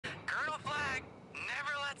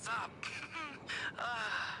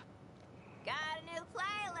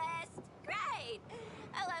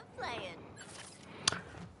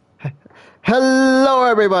Hello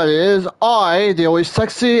everybody, it is I, the always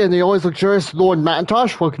sexy and the always luxurious Lord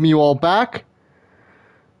Macintosh, welcome you all back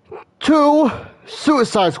to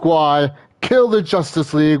Suicide Squad Kill the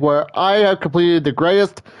Justice League, where I have completed the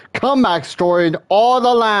greatest comeback story in all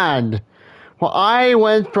the land. Well, I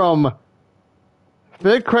went from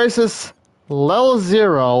Big Crisis Level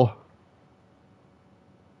 0.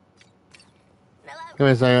 Give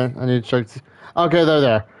me a second, I need to check. Okay, they're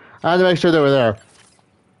there. I had to make sure they were there.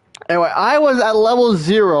 Anyway, I was at level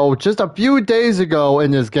 0 just a few days ago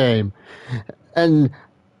in this game, and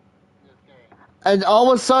all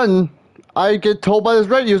of a sudden, I get told by this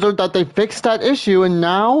Reddit user that they fixed that issue, and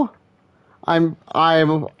now I'm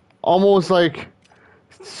almost like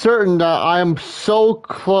certain that I am so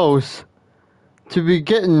close to be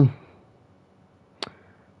getting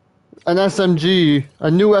an SMG, a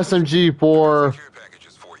new SMG for.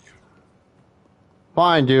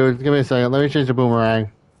 Fine, dude. Give me a second. Let me change the boomerang.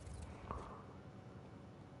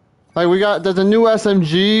 Like, there's a new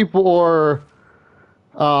SMG for,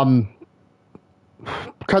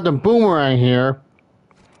 cut the boomerang here.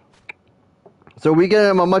 So we can get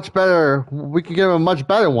him a much better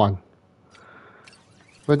one.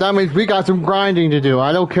 But that means we got some grinding to do.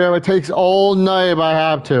 I don't care if it takes all night if I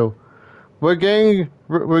have to. We're getting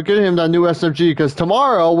him that new SMG, because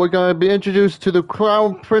tomorrow we're going to be introduced to the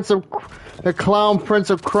Clown Prince of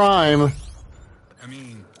Crime. I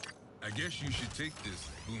mean, I guess you should take this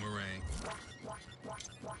boomerang.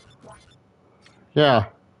 Yeah.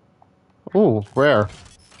 Ooh, rare.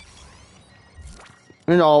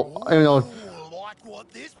 You know. Like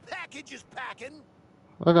what this package is packing.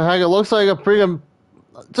 What the heck? It looks like a freaking.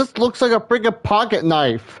 Just looks like a freaking pocket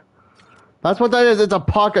knife. That's what that is. It's a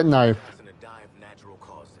pocket knife.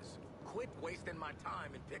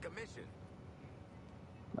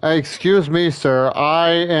 Excuse me, sir.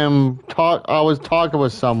 I was talking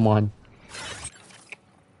with someone.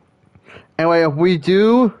 Anyway, if we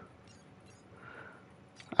do.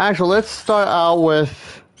 Actually, let's start out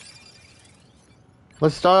with.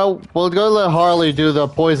 We'll go let Harley do the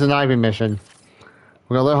Poison Ivy mission.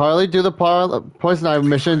 We're gonna let Harley do the Poison Ivy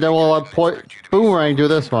mission, then we'll let Boomerang do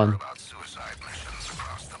this one.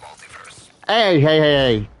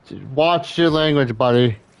 Hey. Watch your language,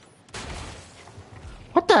 buddy.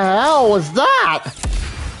 What the hell was that?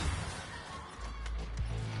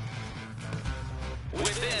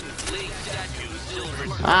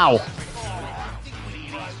 Ow.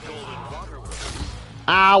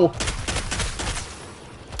 Ow.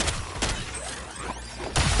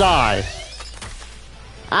 Die.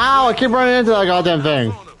 Ow, I keep running into that goddamn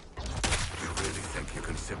thing.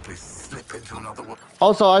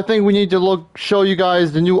 Also, I think we need to show you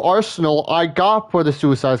guys the new arsenal I got for the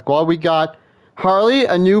Suicide Squad. We got Harley,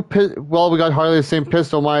 we got Harley the same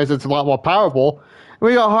pistol, minus it's a lot more powerful.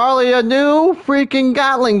 We got Harley a new freaking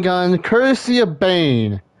Gatling gun, courtesy of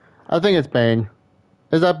Bane. I think it's Bane.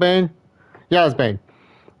 Is that Bane? Yeah, it's Bane.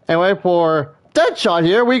 Anyway, for Deadshot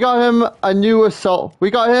here, we got him a new assault. We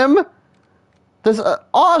got him this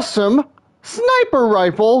awesome sniper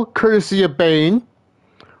rifle, courtesy of Bane.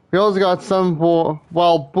 We also got some for,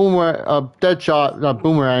 Deadshot,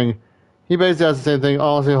 Boomerang. He basically has the same thing.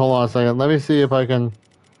 Honestly, hold on a second. Let me see if I can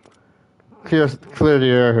clear the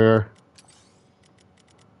air here.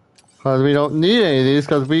 Because we don't need any of these,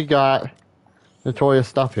 because we got notorious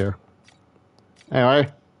stuff here. Anyway,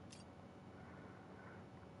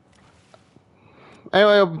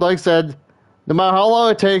 like I said, no matter how long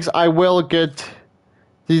it takes, I will get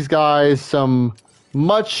these guys some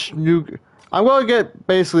much new. I'm going to get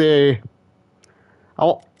basically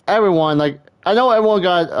everyone, like, I know everyone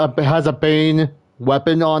has a Bane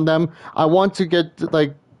weapon on them. I want to get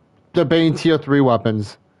like the Bane tier 3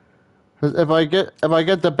 weapons. Because if I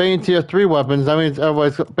get the Bane tier 3 weapons, that means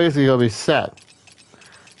everybody's basically gonna be set.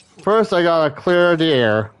 First, I gotta clear the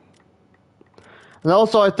air. And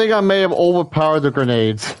also, I think I may have overpowered the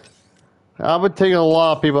grenades. I've been taking a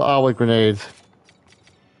lot of people out with grenades.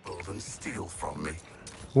 Golden steal from me.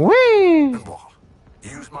 Whee! And what?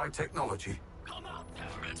 Use my technology. Come on,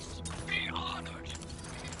 parents. Be honored.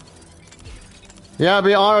 Yeah,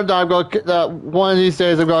 be honored that I'm gonna one of these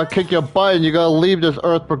days I'm gonna kick your butt and you're gonna leave this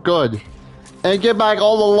earth for good. And get back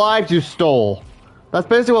all the lives you stole. That's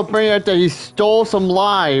basically what bringing it that he stole some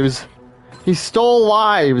lives. He stole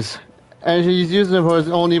lives. And he's using them for his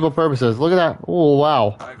own evil purposes. Look at that. Oh,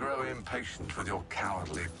 wow. I grow impatient with your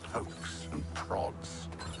cowardly pokes and prods.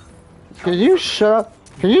 Can you shut up?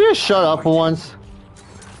 Can you just shut up for once?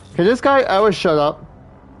 Can this guy ever shut up?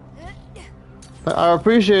 I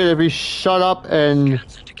appreciate it if he shut up and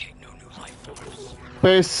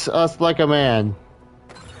face us like a man.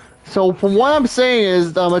 So from what I'm saying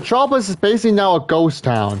is, Metropolis is basically now a ghost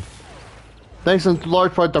town. Thanks in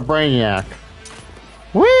large part to Brainiac.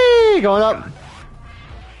 Whee! Going up.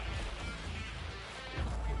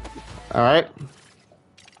 Alright.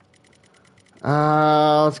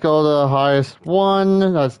 Let's go to the highest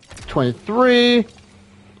one. That's 23.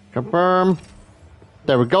 Confirm.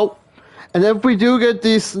 There we go. And if we do get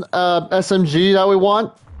these SMG that we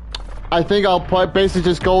want, I think I'll basically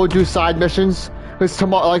just go and do side missions. Because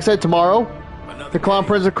tomorrow, like I said, tomorrow, the Clown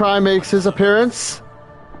Prince of Crime makes his appearance.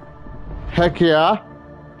 Heck yeah.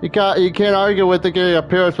 You can't argue with the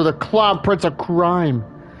appearance with a Clown Prince of Crime.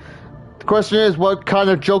 The question is, what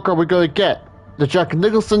kind of Joker are we going to get? The Jack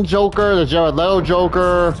Nicholson Joker, the Jared Leto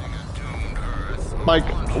Joker? Like,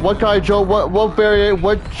 what kind of Joker?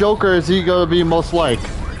 What Joker is he going to be most like?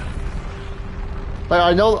 Like,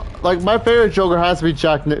 I know, like, my favorite Joker has to be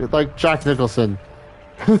Jack Nicholson.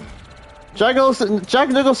 Jack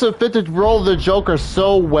Nicholson fit the role of the Joker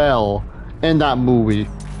so well in that movie.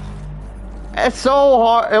 It's so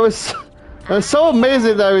hard. It was so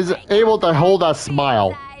amazing that he was able to hold that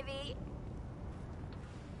smile.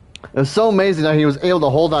 It was so amazing that he was able to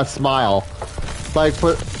hold that smile. Like he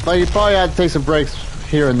probably had to take some breaks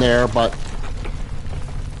here and there, but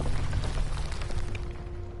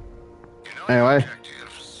anyway.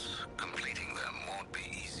 Completing them won't be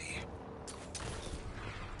easy.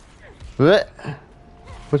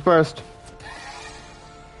 Who's first?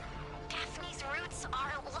 Daphne's roots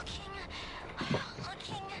are looking.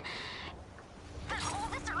 All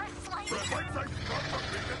this earth's like.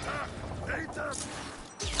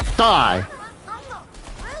 Die.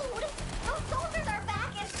 Rude. Those soldiers are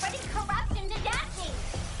back and spreading corruption to Daphne.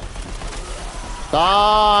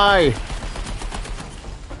 Die.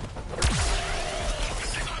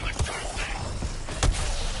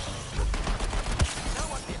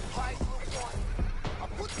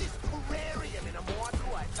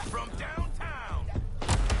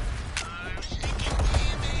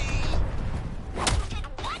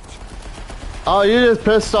 Oh, you just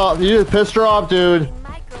pissed off. You just pissed her off, dude.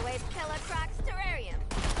 Microwave killer Croc's terrarium.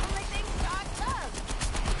 Only thing Croc loves.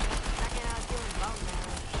 Reckon I was doing bone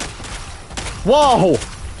Whoa!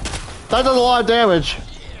 That does a lot of damage.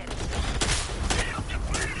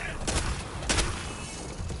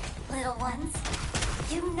 Little ones,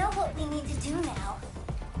 you know what we need to do now.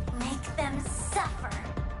 Make them suffer.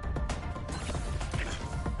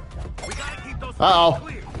 We gotta keep those Uh-oh.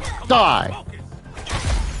 clear. Die.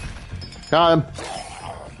 Got him.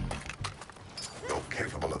 You're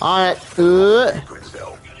capable of On it.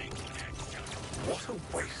 Grinzel. What a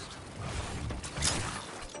waste.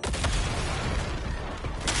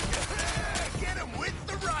 Get him with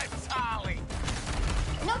the rifles, Holly.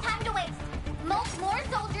 No time to waste. More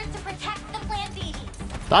soldiers to protect the Plantides.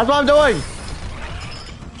 That's what I'm doing.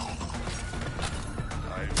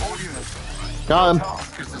 All units. Got him.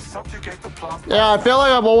 Task is to subjugate the plant. Yeah, I feel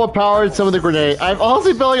like I'm overpowered some of the grenades. I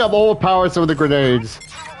honestly feel like I'm overpowered some of the grenades.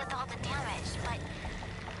 Tell with all the damage, but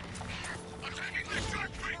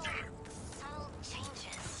subtle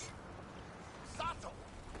changes. Sato.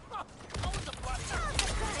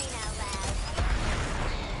 Crying out loud.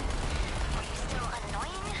 Are you still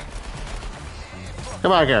annoying?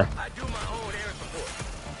 Come back here. I do my own air support.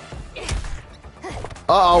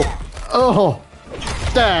 Uh-oh. Oh.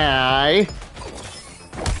 Die.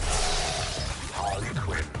 Harley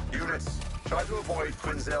Quinn. Units, try to avoid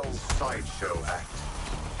Grinzel's sideshow act.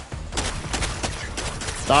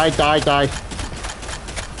 Die.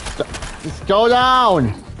 Just go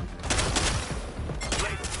down.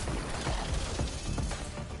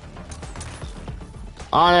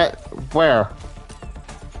 On it. Where?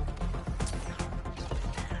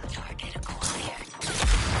 Target acquired.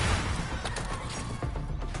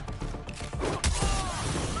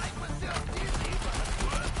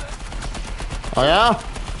 Oh yeah?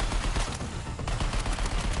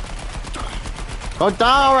 Go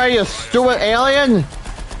down already, you stupid alien!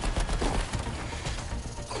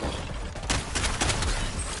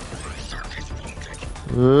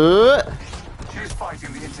 She's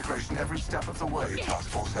fighting the integration every step of the way, Task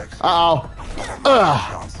Force X. Uh-oh.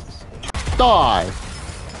 Ugh. Chances. Die.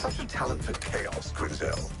 Such a talent for chaos,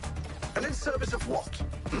 Grinzel. And in service of what?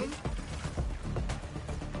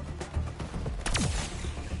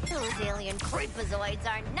 Those alien creepazoids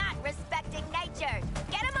are not respecting nature.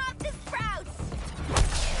 Get them off the sprouts!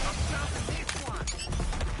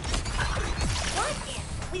 What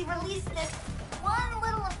if we release this one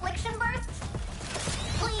little affliction burst?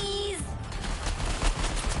 Please?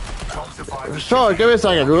 Toxify the Sure, give me a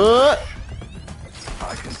second. I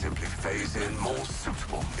can simply phase in more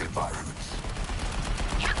suitable environments.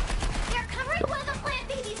 They're covering one of the plant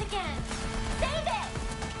babies again!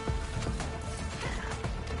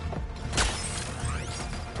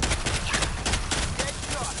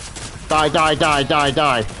 Die, die, die, die,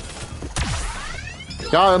 die.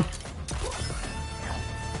 Got him.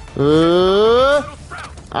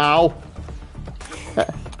 Ow.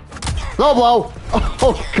 Low blow.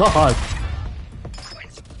 Oh, God.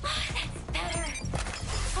 That's better.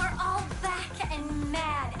 We're all back and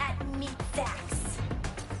mad at meat sacks.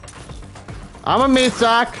 I'm a meat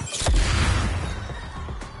sack.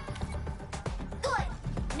 Good.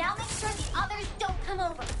 Now make sure the others don't come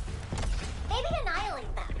over. Maybe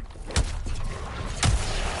annihilate them.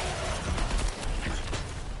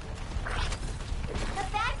 The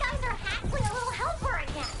bad guys are hackling a little helper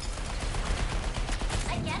again.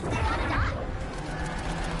 I guess they want to die.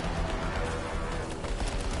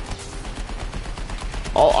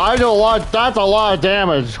 Oh, I do a lot. That's a lot of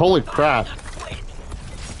damage. Holy crap.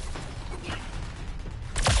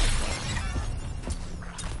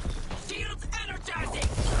 Shields energizing.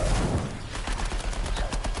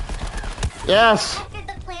 Yes. Affected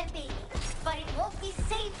the plant baby, but it won't be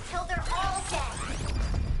safe till they're all dead.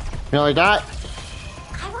 You like that?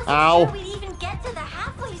 I wasn't Ow. sure we'd even get to the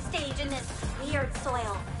halfway stage in this weird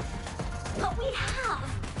soil. But we have.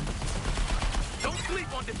 Don't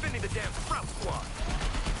sleep on defending the damn Sprout Squad.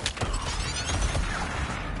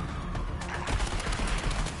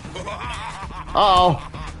 Uh-oh.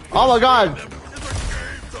 Oh, my God. It's a game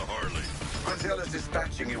to Harley. Until it's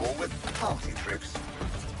dispatching you all with party tricks.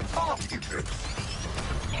 Party tricks.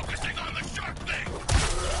 Focusing on the sharp thing.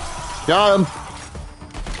 Got him.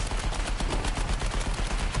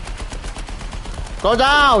 Go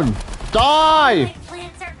down. Die. My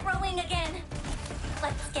plants are growing again.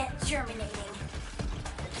 Let's get germinating.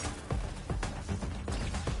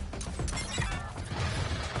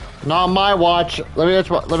 Not on my watch. Let me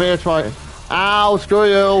hit my. Ow, screw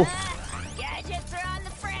you. Gadgets are on the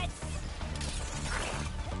fritz.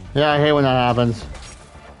 Yeah, I hate when that happens.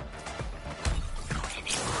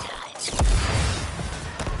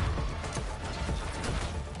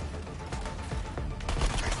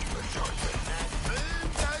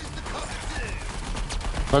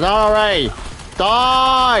 Go down already.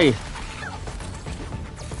 Die.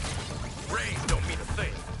 Rays don't mean a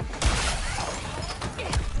thing.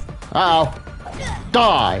 Uh-oh.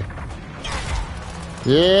 Die.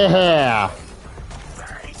 Yeah.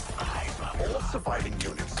 All surviving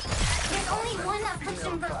units. There's only one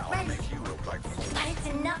affliction for I'll friends, make you look like fools. but it's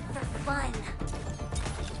enough for fun.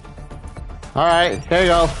 All right, here you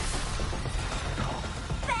go.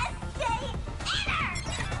 Best day ever!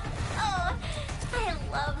 Oh, I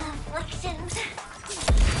love afflictions.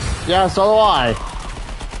 Yeah, so do I.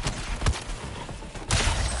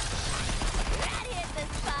 That hit the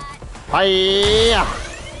spot. Hiya.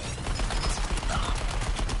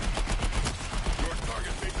 Your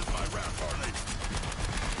target faces my wrath, Harley.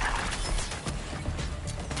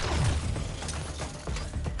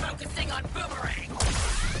 Focusing on boomerang.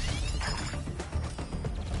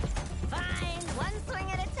 Fine, one swing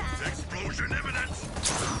at a time. Explosion imminent.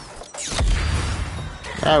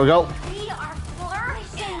 There we go. We are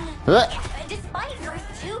flourishing. Despite yours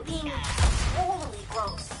two being totally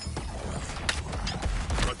gross.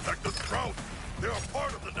 Protect the Sprout. They are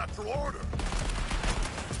part of the natural order.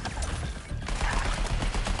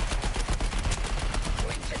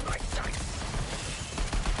 Blink in my sights.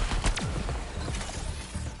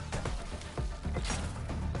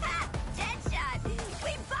 Ha! Deadshot!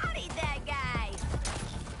 We bodied that guy!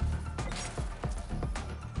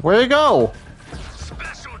 Where'd he go?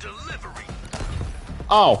 Special delivery.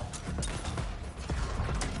 Oh.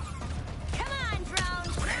 Come on, drone!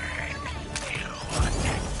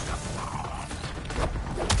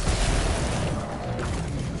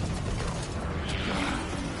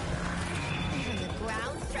 The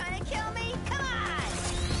ground's trying to kill me? Come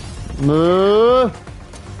on! Moo.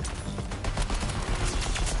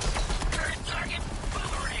 Current target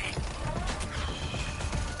boomerang.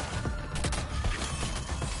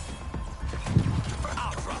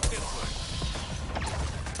 I'll drop this one.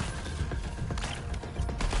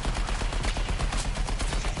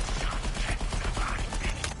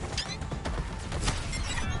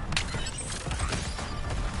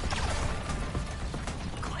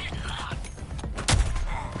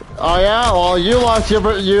 Oh yeah. Well, you lost your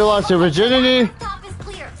virginity. Top is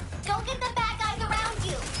clear. Go get the bad guys around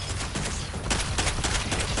you.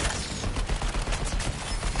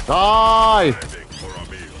 Die. Landing for a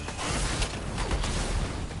meal.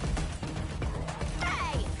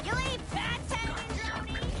 Hey, you ain't bad sounding,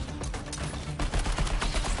 Jody.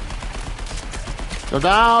 Go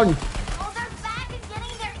down. Oh, they're back and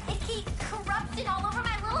getting their icky corruption all over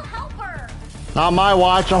my little helper. Not on my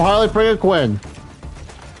watch. I'm Harley Freaking Quinn.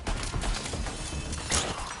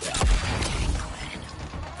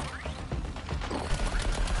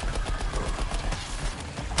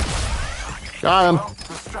 Got him. Well,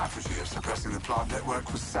 the strategy of suppressing the plant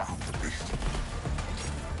network was sound, at least.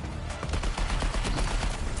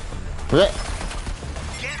 Blech.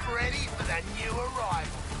 Get ready for the new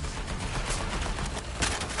arrival.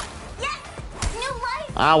 Yes! New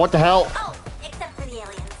life! Ah, what the hell? Oh, except for the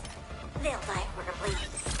aliens. They'll die horribly.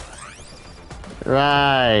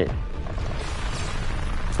 Right.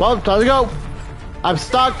 Well, time to go. I'm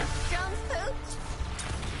stuck. Drone's pooped?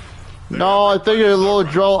 No, I think your little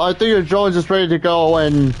drone. I think your drone's just ready to go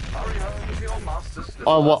and Hurry home to your master's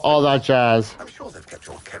little all that jazz. I'm sure they've kept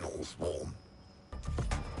your kennels warm.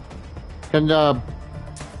 Can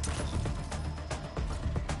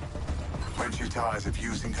When she tires of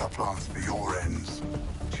using her plants for your ends,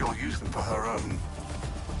 she'll use them for her own.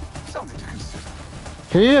 Something to consider.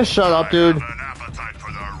 can you just shut up, dude? An appetite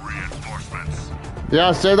for the reinforcements.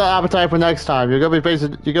 Yeah, save that appetite for next time. You're gonna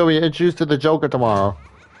be introduced to the Joker tomorrow.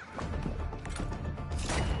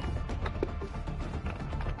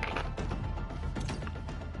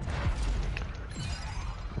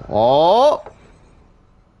 Oh!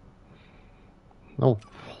 Oh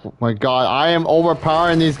my god, I am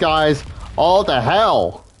overpowering these guys. All the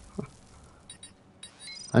hell!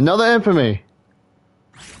 Another infamy.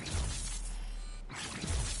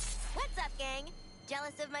 What's up, gang?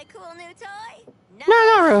 Jealous of my cool new toy? No,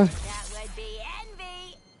 not really. that would be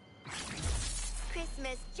envy.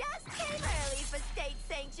 Christmas just came early for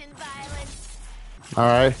state-sanctioned violence.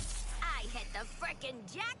 Alright. I hit the frickin'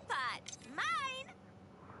 jackpot. Mine.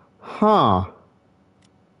 Huh.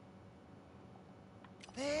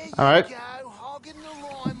 There you All right. go, hogging the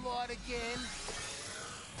limelight again.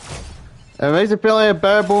 It makes it feel any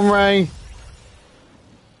better, Boomerang.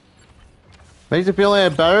 Makes it feel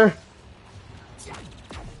any better.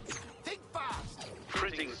 Think fast.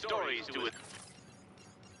 Printing stories to it.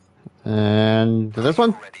 And this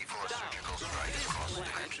one? Ready for a surgical strike across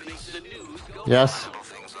dimensions. The news go Yes. Little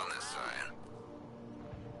things on this side.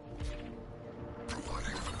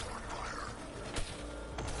 Providing support fire.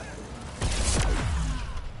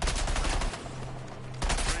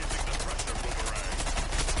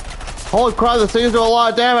 Holy crap, this thing's doing a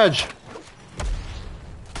lot of damage.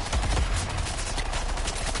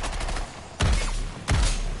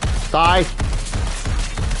 Die.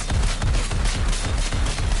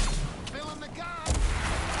 Filling the gun.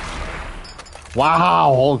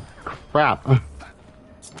 Wow, holy crap.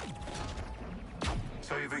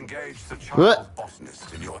 So you've engaged the What? child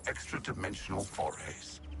botanist in your extra-dimensional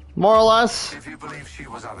forays. More or less. If you believe she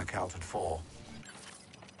was unaccounted for,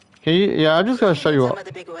 Can you, yeah, I'm just gonna show you Some up. of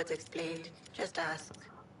the big words explained. Just ask.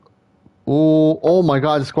 Ooh, oh my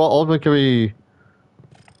god, the squad ultimate can be...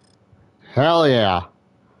 Hell yeah.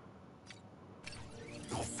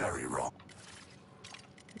 you're very wrong.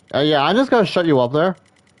 Yeah, I'm just gonna shut you up there.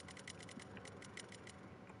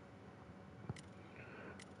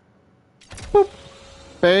 Boop.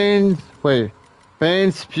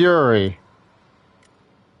 Bane's Fury.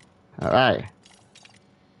 Alright.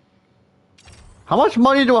 How much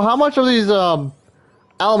of these,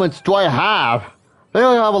 elements do I have? I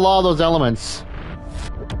don't have a lot of those elements.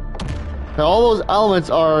 And all those elements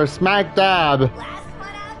are smack dab. Last one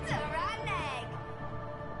out to Rodney.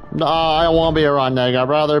 No, I don't want to be a rotten egg. I'd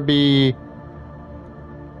rather be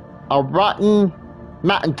a rotten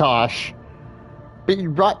Macintosh. Beat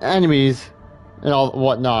rotten enemies and all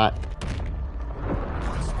whatnot.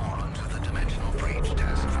 Once more onto the dimensional breach,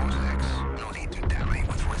 Task Force X. No need to dally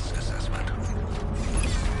with risk assessment.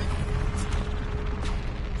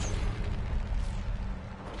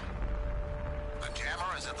 The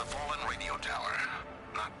jammer is at the fallen radio tower.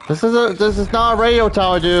 This is not a radio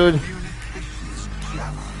tower, dude.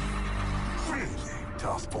 Jammer. Really,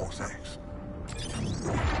 Task Force X.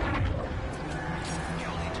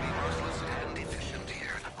 You'll need to be ruthless and efficient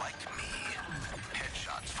here, like me.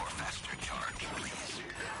 Headshots for faster charge, please.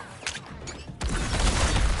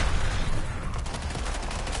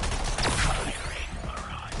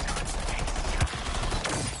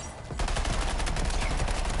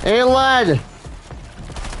 Hey, lad.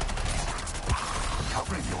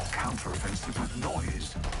 Covering your counteroffensive with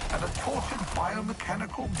noise and a tortured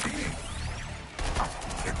biomechanical being.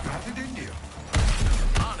 Get that in you.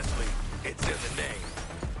 Honestly, it's in the name.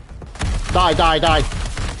 Die.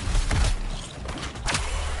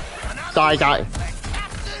 Die.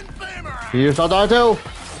 Captain Boomerang. You shall die too.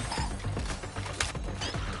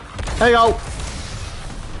 There you go.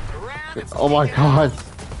 Around and Oh my stick it god. out.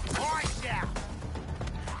 Voice out.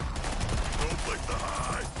 Don't like the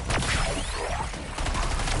high.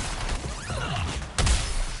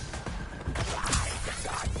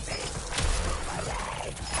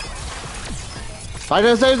 Back to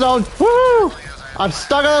the safe zone. Woo! I'm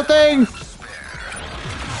stuck on the thing. Spare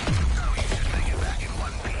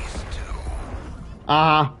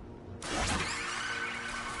Uh-huh.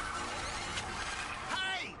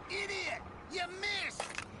 Hey, idiot! You missed!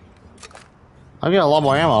 I'm getting a lot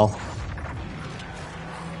more ammo.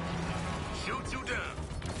 Shoot you down.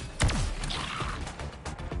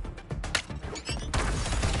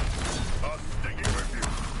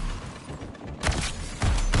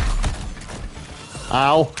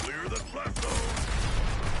 Ow. Clear the plateau.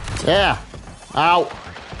 Yeah. Ow.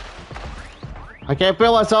 I can't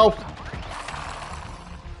feel myself.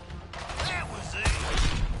 That was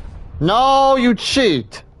easy. No, you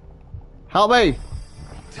cheat. Help me.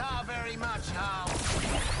 Ta very much, Hal.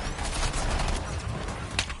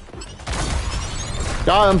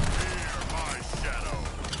 Got him. My shadow.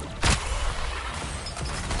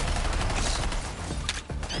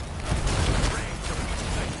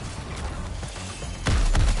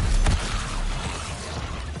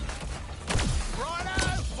 Righto!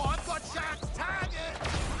 I've got Shark's target!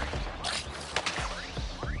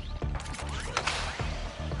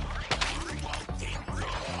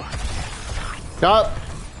 Got it.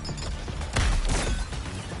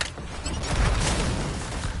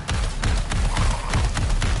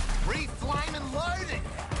 Reflame and loading!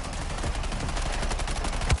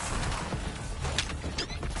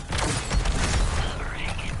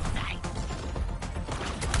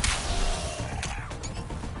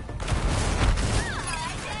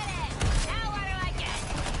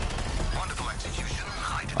 Wonderful execution.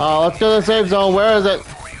 Let's go to the safe zone. Where is it?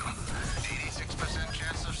 For you. 86%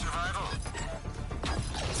 chance of survival.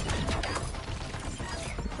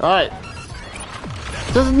 Alright.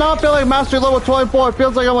 This does not feel like Mastery level 24. It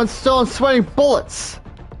feels like I'm still sweating bullets.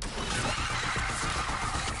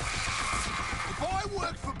 If I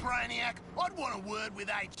worked for Brainiac, I'd want a word with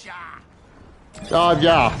HR.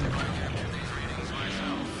 Yeah.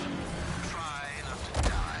 Try not to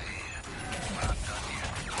die. We're not done yet.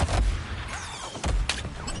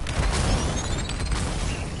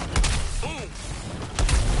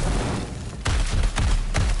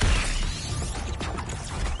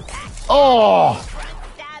 Oh!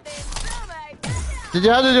 Stabbing. Did you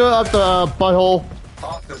have to do it up the butthole?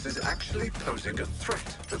 Partners is actually posing a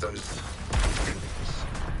threat to those humans.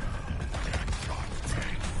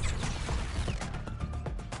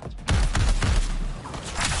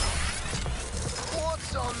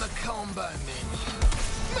 What's on the combo menu?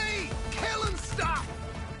 Me! Killing stuff!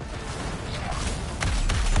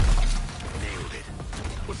 Nailed it.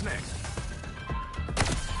 What's next?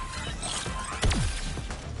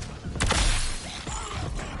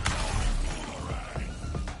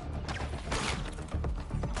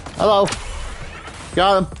 Hello.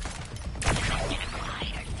 Got him.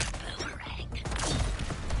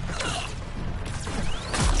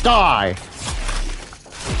 Die.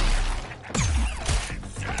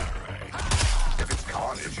 If it's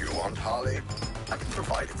carnage you want, Harley, I can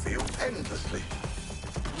provide it for you endlessly.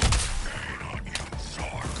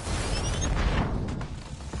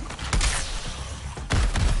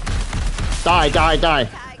 Die, die, die.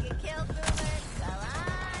 Target killed, Boomer. So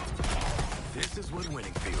on. This is what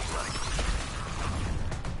winning feels like.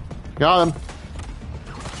 Got him.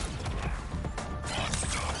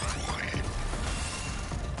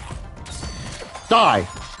 Die.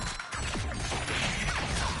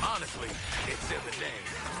 Honestly, it's in the name.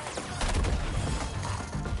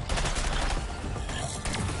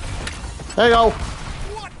 There you go.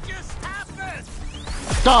 What just happened?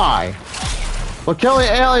 Die. We're killing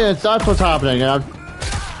aliens. That's what's happening.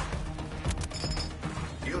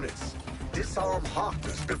 Units, disarm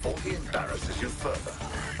Harkness before he embarrasses you further.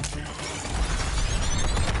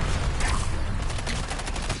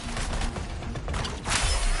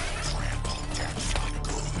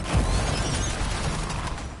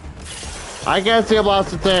 I can't see about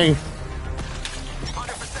the thing. 100%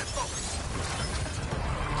 focus.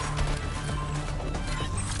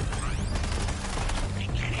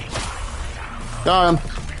 Got him.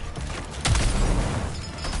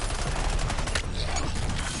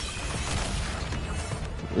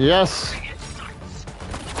 Yes.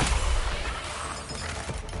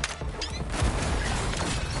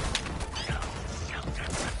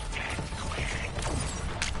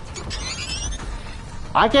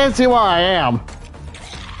 I can't see where I am.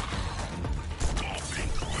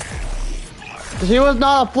 He was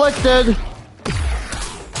not afflicted.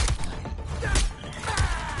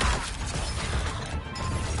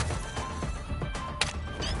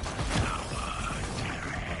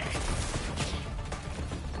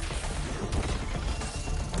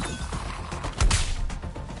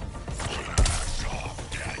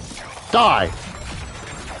 Die.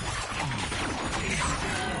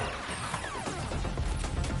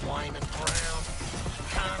 Flaming ground.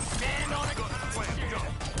 Can't stand on it.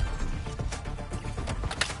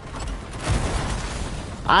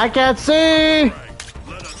 I can't see! Let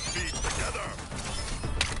us be together.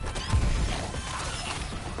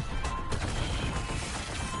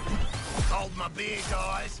 Hold my beer,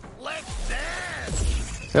 guys. Let's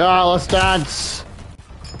dance. Yeah, let's dance.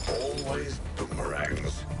 Always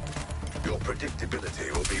boomerangs. Your predictability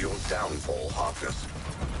will be your downfall, Harkness.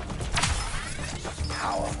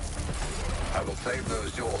 Power. I will claim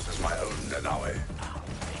those yours as my own, Nanawe.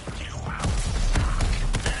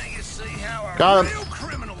 Now you see how a Got him. real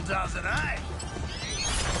criminal does it, eh?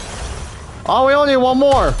 Oh, we only need one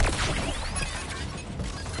more. Exactly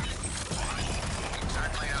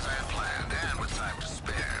as I had planned, and with time to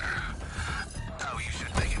spare. Oh, you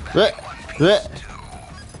should make it back Blech, in one piece, blech.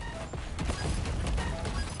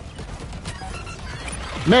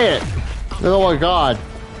 too. Made it. Oh my god.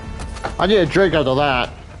 I need a drink after that.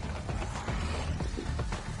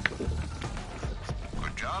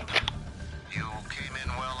 Good job. You came in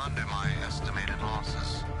well under my estimated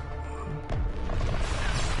losses.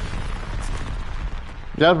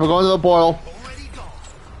 Yes, we're going to the portal. Already gone.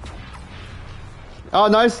 Oh,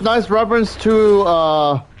 nice reference to,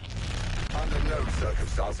 Under no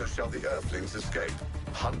circumstances shall the Earthlings escape.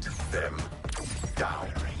 Hunt them down.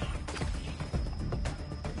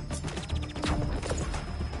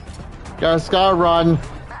 gotta run.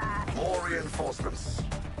 More reinforcements.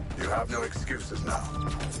 You have no excuses now.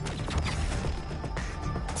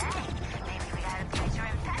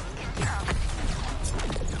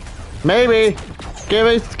 Maybe. Give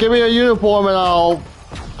me a uniform and I'll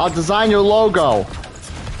design your logo.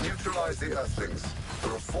 Neutralize the Earthlings.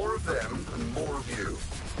 There are 4 of them and more of you.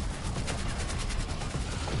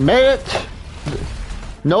 Made it.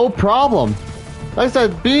 No problem. Like I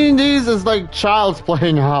said, beating these is like child's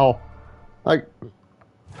play now. Like,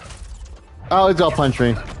 oh, he's gonna punch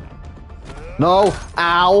me. No,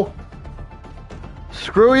 ow.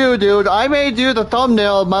 Screw you, dude. I made you the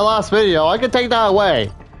thumbnail of my last video. I can take that away.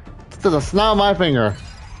 It's to the snap of my finger.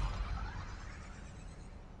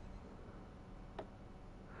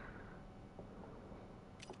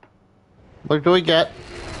 What do we get?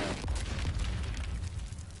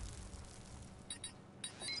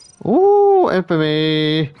 Ooh,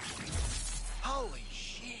 infamy. Holy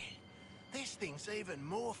shit. This thing's even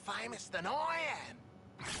more famous than I am.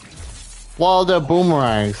 Well, they're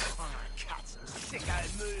boomerangs. I'm gonna cut some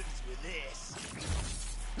sicko moves with this.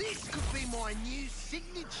 This could be my new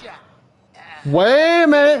signature. Wait a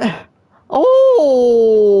minute.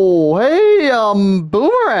 Oh, hey,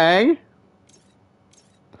 boomerang.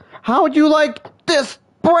 How would you like this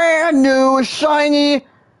brand new shiny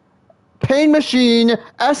paint machine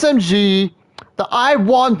SMG that I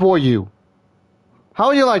won for you? How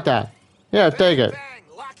would you like that? Yeah, take it. Bang,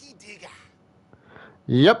 lucky digger.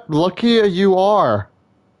 Yep, lucky you are.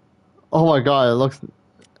 Oh my god, it looks...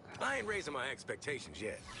 I ain't raising my expectations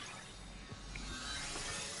yet.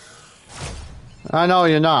 I know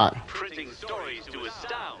you're not. Printing stories to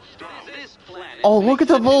astound. This planet. Oh, look at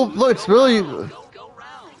the little... Look, it's really... Go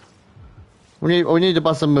round. We need to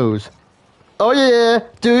bust some moves. Oh yeah!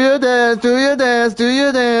 Do your dance, do your dance, do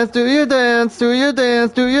your dance, do your dance, do your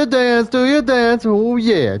dance, do your dance, do your dance. Oh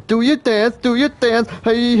yeah! Do your dance, do your dance.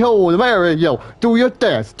 Hey ho, the Mario. Do your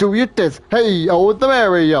dance, do your dance. Hey oh, the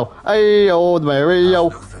Mario. Hey oh, the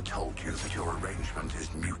Mario. Luther told you that your arrangement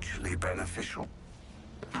is mutually beneficial.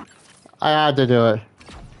 I had to do it.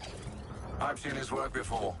 I've seen his work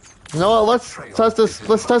before. You know what? Let's test this.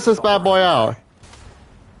 Let's test this bad boy out.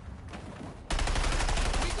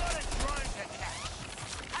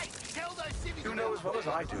 You know as well as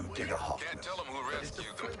I do, Digger Can't Hoffman. tell them who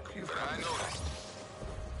rescued them, but I noticed.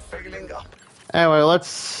 Failing up. Anyway,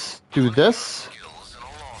 let's do this. Skills in a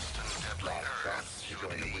lost and deadly Earth. You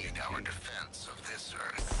need our defense of this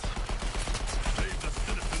Earth. Save the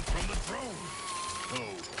citizens from the drone.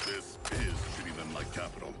 Oh, this is shitty than my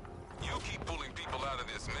capital. You keep pulling people out of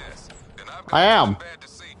this mess, and I've got I am. something bad to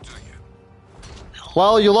say to you.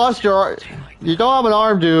 Well, you lost your... You don't have an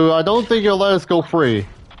arm, dude. I don't think you'll let us go free.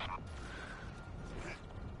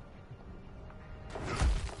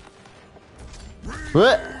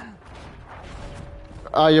 What?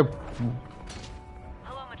 You...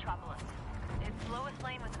 Hello, Metropolis. It's Lois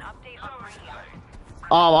Lane with an update on radio.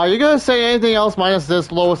 Are you gonna say anything else minus this,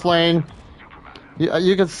 Lois Lane?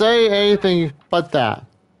 You can say anything but that.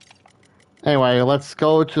 Anyway, let's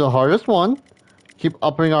go to the hardest one. Keep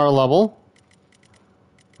upping our level.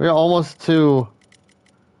 We're almost to...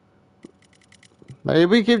 Maybe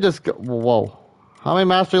we keep just... Whoa. How many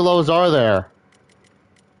mastery levels are there?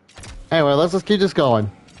 Anyway, let's just keep this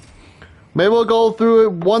going. Maybe we'll go through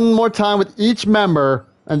it one more time with each member,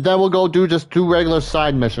 and then we'll go do just 2 regular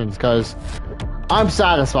side missions, because I'm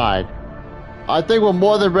satisfied. I think we're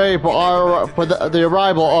more than ready for the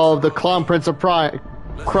arrival of the Clown Prince of Crime,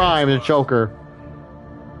 the Joker.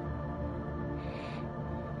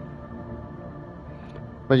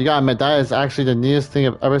 But you gotta admit, that is actually the neatest thing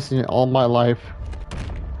I've ever seen in all my life.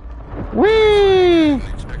 Whee!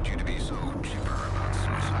 Expect you to be so chipper about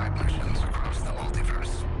suicide missions across the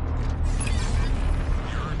multiverse.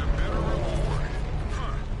 You're in a better reward.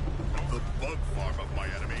 The bug farm of my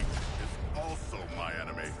enemy is also my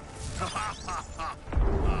enemy.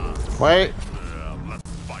 Wait. Let's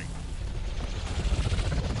fight.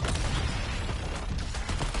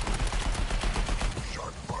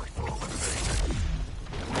 Shark mark for elimination.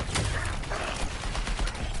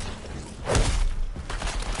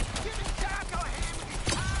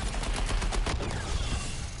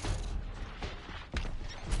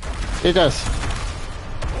 Eat this.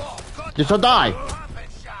 You shall die.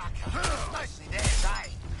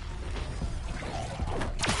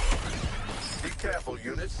 Be careful,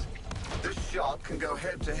 units. This shark can go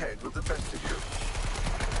head to head with the best of you.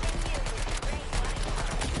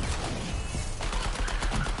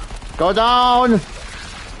 Go down.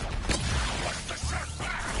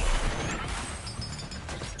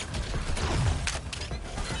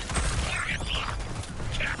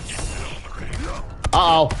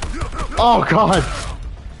 Uh-oh. Oh, God.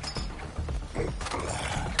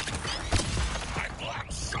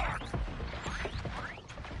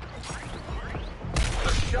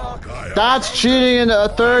 That's cheating in the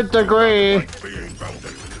third degree.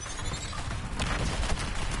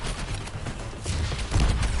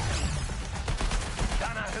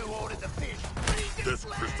 This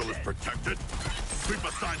crystal is protected. Sweep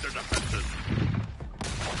aside their defenses.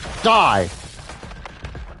 Die.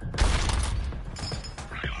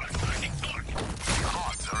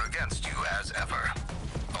 Odds are against you as ever.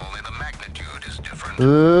 Only the magnitude is different.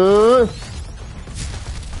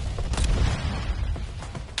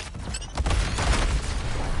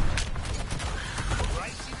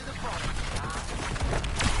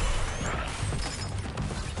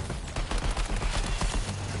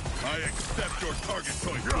 I accept your target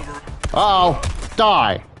choice, Wolverine. Uh-oh.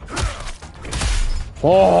 Die.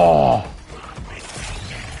 Oh.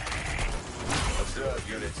 Observe,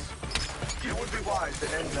 units. You would be wise to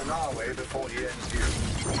end an our way before he ends you.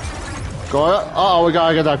 Go. Uh-oh, we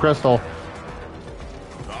gotta get that crystal.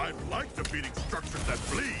 I like defeating structures that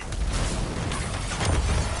bleed.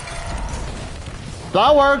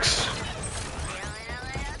 That works.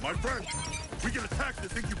 My friend, we can attack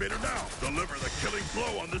this incubator now. Deliver the killing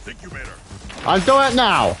blow on this incubator. I'm doing it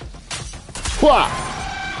now. Wha?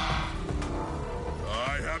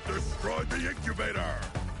 I have destroyed the incubator.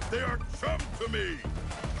 They are chum to me.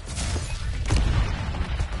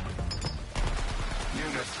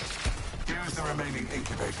 Units, use the remaining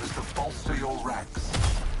incubators to bolster your ranks.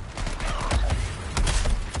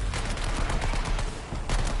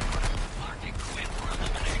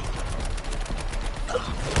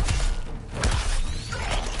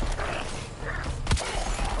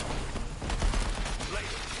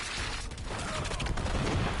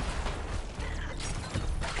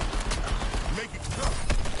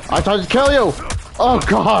 I tried to kill you. Oh,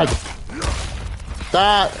 God.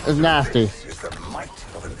 That is nasty. This is the might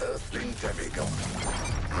of an earthling demigod.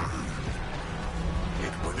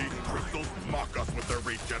 These crystals mock us with their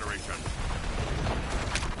regeneration.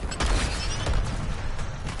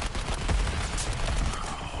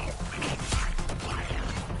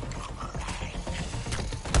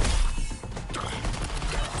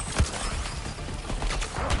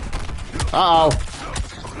 Uh-oh.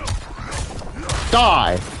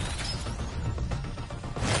 Die.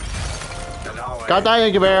 Got that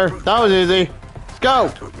incubator. That was easy. Let's go.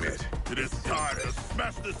 To admit, it is time to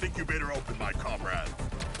smash this incubator open, my comrades.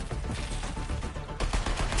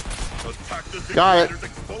 Attack this Got it.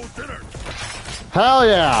 incubator's exposed innards. Hell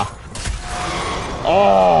yeah.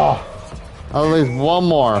 Oh. At least one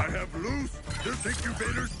more. I have loosed this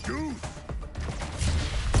incubator's juice.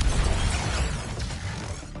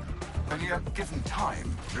 And yet, given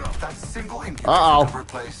time, that single incubator can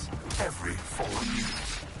replace every fallen unit.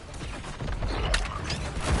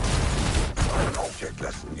 An object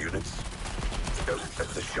lesson, units. Don't let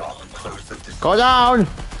the shark close the distance. Go down. The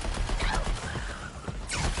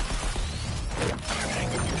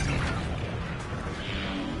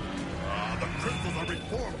crystals are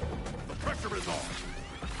reformed. The pressure is on.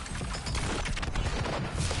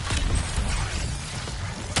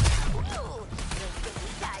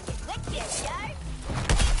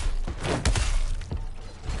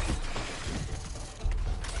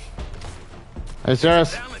 Are you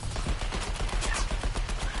serious?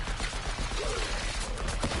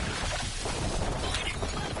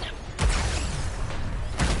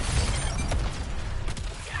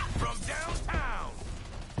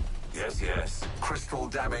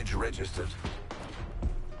 damage registered.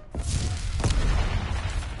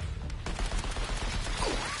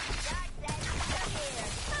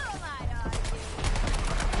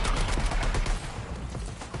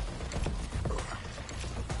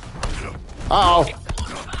 Uh-oh.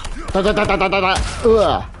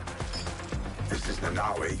 Ugh. This is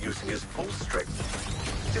Nanawe using his full strength.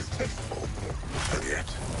 Distasteful, and yet.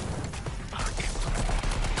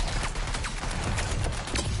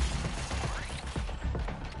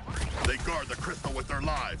 They guard the crystal with their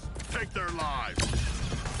lives. Take their lives.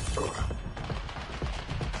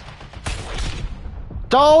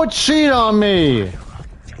 Don't cheat on me.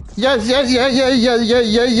 Yes,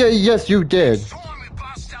 you did.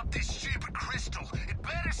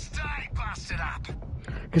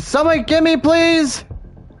 Can somebody get me, please?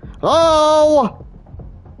 Oh!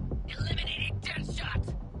 Eliminating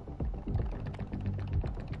Deadshot.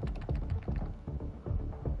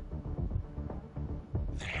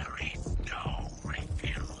 There is no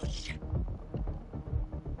refuge.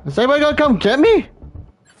 Is anybody gonna come get me?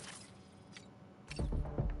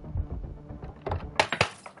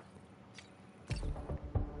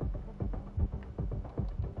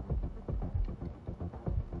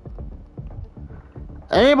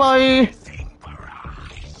 Anybody?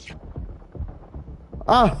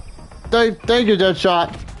 Ah, thank you,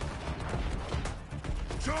 Deadshot.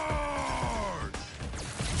 Charge!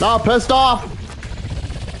 Now pissed off.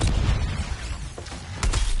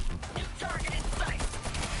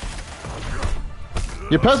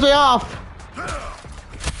 You pissed me off.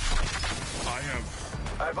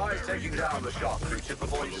 I advise taking down the shark creature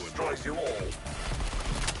before he destroys you all.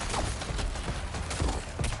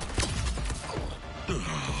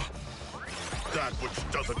 That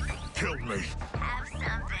which doesn't kill me. Have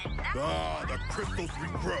something. Ah, the crystals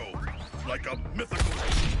regrow like a mythical.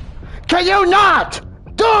 Can you not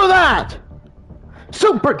do that?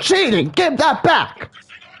 Super cheating. Give that back.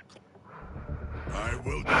 I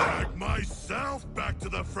will drag myself back to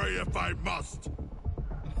the fray if I must.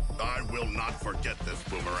 I will not forget this,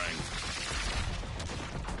 Boomerang.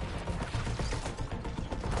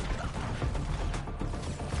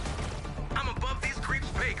 I'm above these creeps'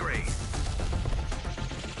 pay grade.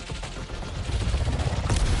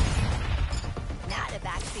 Not a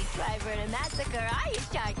backseat driver in a massacre, are you,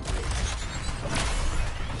 Sharky?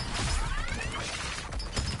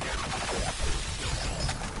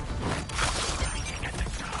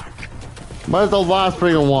 Where's the last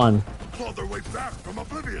freaking one? Claw their way back from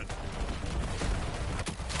oblivion.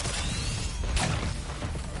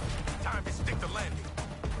 Time to stick the landing.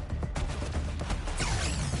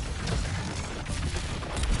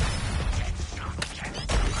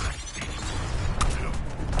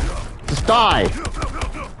 Just die.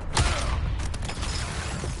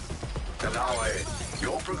 Nanawe,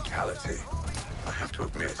 your brutality, I have to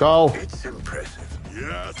admit, Go. it's impressive.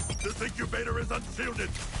 Yes, this incubator is unshielded.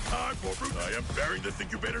 Time for brute. I am bearing this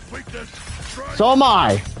incubator's weakness. Try. So am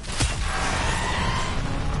I.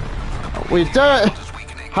 We did it.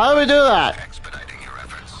 How did we do that?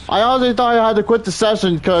 I honestly thought I had to quit the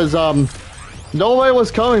session because nobody was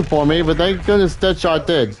coming for me, but thank goodness Deadshot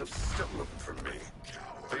did. Have stolen from me.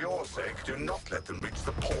 For your sake, do not let them reach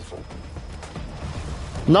the portal.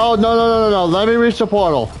 No. Let me reach the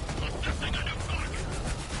portal.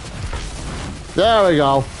 There we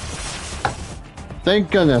go. Thank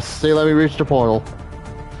goodness they let me reach the portal.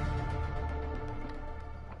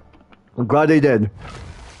 I'm glad they did.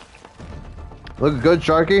 Looking good,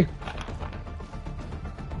 Sharky.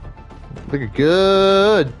 Looking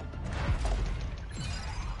good.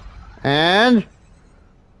 And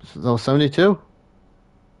no 72.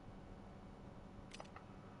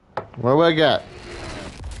 Where do I get?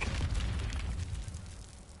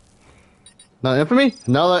 Another infamy?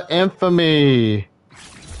 Another infamy.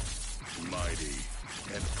 Mighty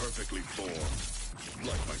and perfectly formed,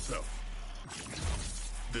 like myself.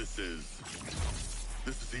 This is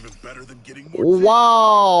even better than getting more.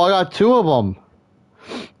 Wow, I got two of them.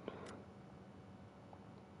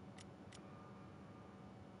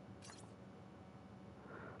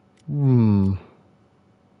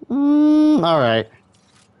 All right.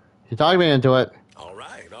 You talked me into it. All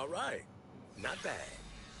right. Not bad.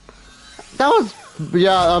 That was,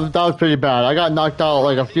 yeah, that was pretty bad. I got knocked out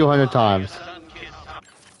like a few hundred times.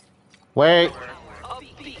 Wait. This drone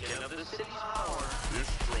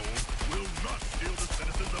will not steal the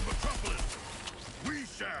citizens of Metropolis. We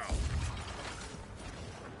shall.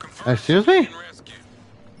 Excuse me?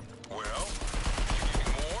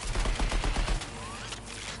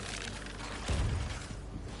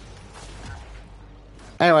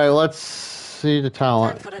 Anyway, let's see the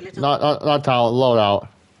talent. Not talent, loadout.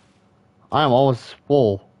 I am almost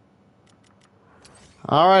full.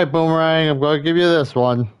 Alright, Boomerang, I'm going to give you this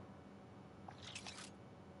one.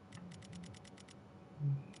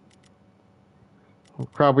 Oh,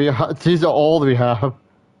 crap, these are all we have.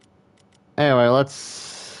 Anyway,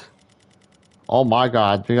 let's... Oh my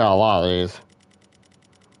god, we got a lot of these.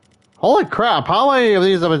 Holy crap, how many of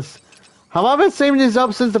these have been... Have I been saving these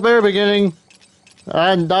up since the very beginning?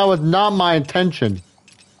 And that was not my intention.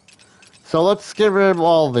 So let's get rid of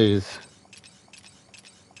all of these.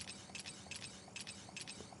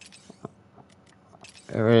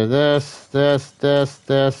 Get rid of this.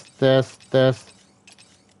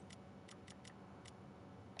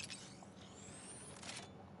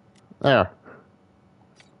 There.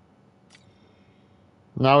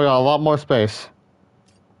 Now we got a lot more space.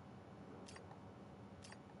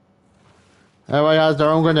 Everybody has their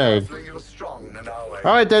own grenade.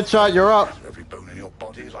 Alright, Deadshot, you're up. Every bone in your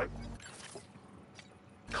body is like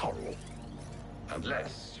coral.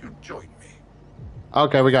 Unless you join me.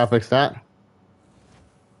 Okay, we gotta fix that.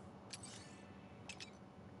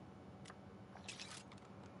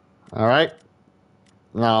 Alright.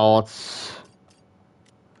 Now let's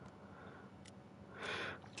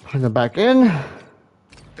put it back in.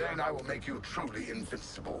 Then I will make you truly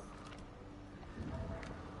invincible.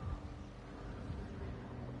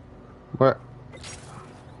 Where?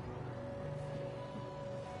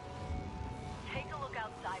 Take a look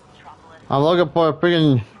outside Metropolis. I'm looking for a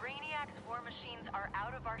friggin' Brainiac's war machines are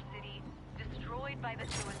out of our city, destroyed by the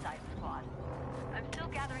Suicide Squad. I'm still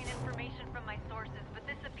gathering information from my sources, but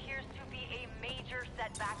this appears to be a major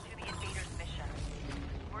setback to the invaders' mission.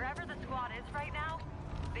 Wherever the squad is right now,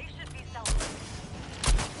 they should be celebrating.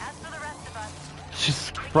 As for the rest of us,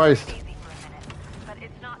 Jesus Christ. easy for a minute, but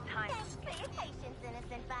it's not time to Thanks for your patience,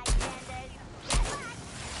 innocent bystanders.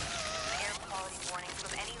 air quality warnings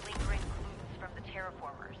from any lingering clues from the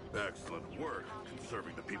terraformers. Excellent work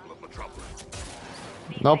conserving the people of Metropolis.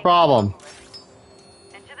 No problem.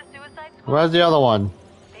 And to the Suicide Squad, Where's the other one?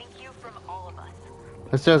 thank you from all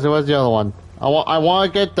of us. Seriously, where's the other one? I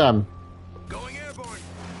want to get them. Going airborne!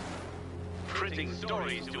 Printing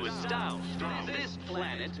stories to astound. This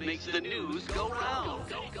planet makes the news go round.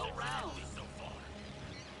 Go round.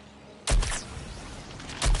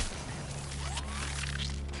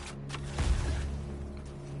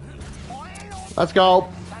 Let's go.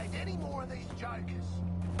 Any more of these jokers?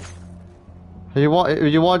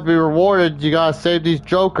 If you want to be rewarded, you gotta save these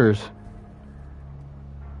jokers.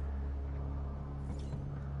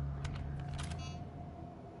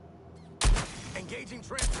 Engaging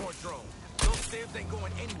transport drone. Those stairs ain't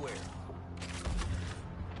going anywhere.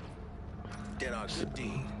 Get our good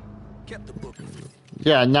deed. Kept the book.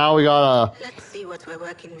 Yeah, now we gotta... Let's see what we're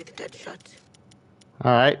working with, Deadshot.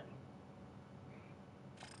 Alright.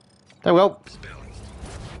 There we go.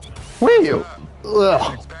 Whee! Ugh.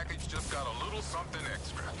 Package just got a little something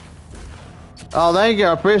extra. Oh, thank you.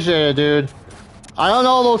 I appreciate it, dude. I don't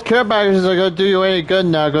know those care packages are gonna do you any good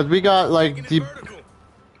now, because we got, like, the...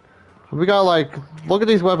 We got, like... Look at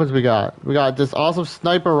these weapons we got. We got this awesome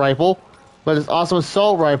sniper rifle, but this awesome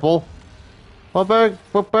assault rifle. What better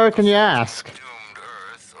can you ask? Doomed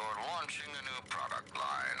Earth or launching a new product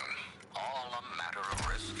line. All a matter of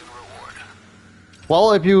risk and reward.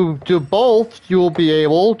 Well, if you do both, you will be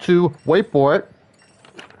able to... Wait for it.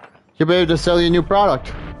 You'll be able to sell your new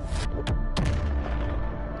product.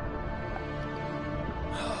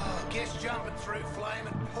 Guess jumping through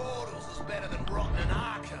flaming portals is better than rotting in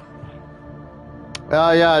Arkham.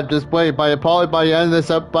 Yeah, just wait. By the end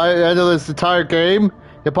of this entire game,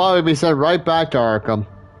 you'll probably be sent right back to Arkham.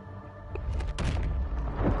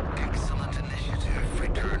 Excellent initiative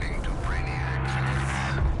returning to Brainiac's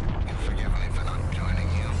Earth. You forgive me for not joining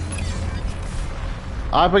you.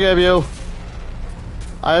 I forgive you.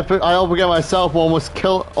 I don't forget myself for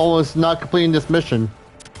almost not completing this mission.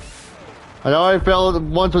 I already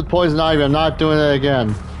failed once with Poison Ivy. I'm not doing it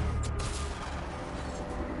again.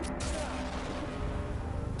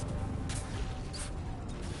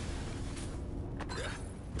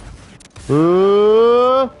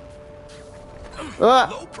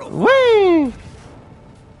 Whee!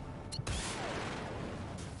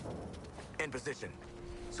 In position.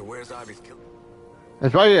 So where's Ivy's kill?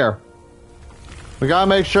 It's right here. We gotta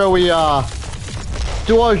make sure we do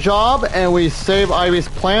our job and we save Ivy's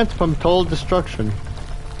plant from total destruction.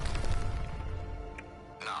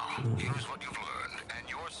 Now, here's what you've learned and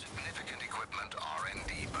your significant equipment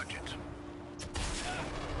R&D budget.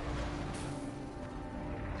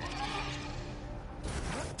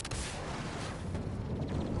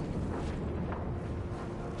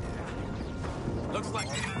 Looks like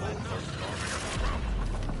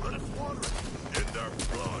In their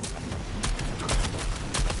blood.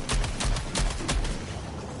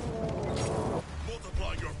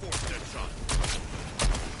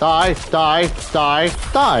 Die, die, die,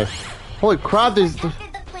 die. Holy crap, these...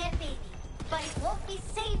 Protected the plant baby, but it won't be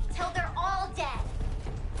safe till they're all dead.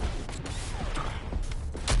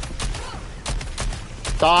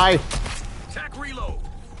 Die. Attack reload.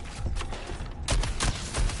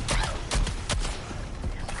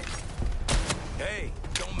 Hey,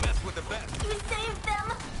 don't mess with the best. You saved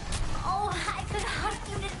them. Oh, I could hunt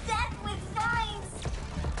you to death with vines.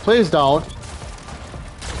 Please don't.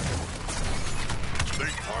 They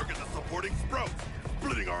target the supporting sprouts,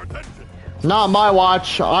 splitting our attention. Not my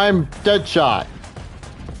watch. I'm Deadshot.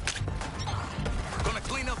 Gonna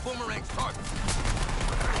clean up Boomerang's target.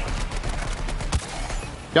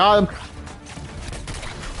 Got him.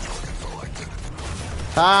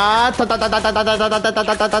 Ah, ta ta ta ta ta ta ta ta ta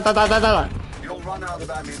ta ta ta ta ta. You'll run out of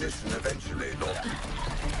ammunition eventually, Lord.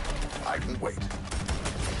 I can wait.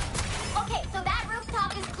 Okay, so that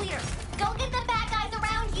rooftop is clear. Go get the bad guys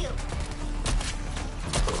around you.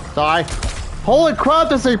 Die. Holy crap,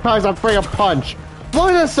 this thing packs a friggin' punch.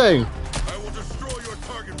 Look at this thing. I will destroy your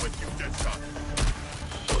target with you, Deadshot.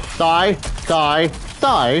 Die, die,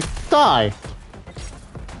 die, die.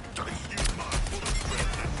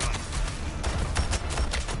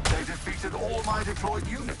 They defeated all my deployed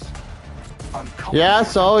units. Yeah,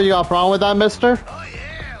 so you got a problem with that, mister? Oh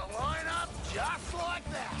yeah, line up just like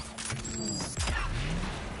that.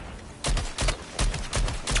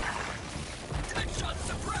 Headshot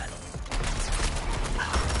suppressed.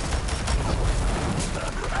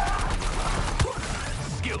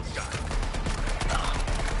 Skill shot.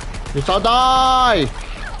 You shall die.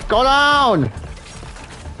 Go down.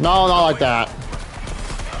 No, not like that.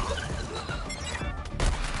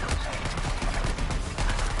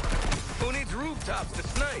 Who needs rooftops to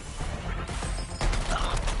snipe?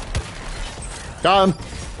 Got him.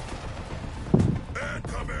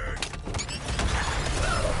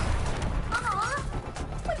 Aw,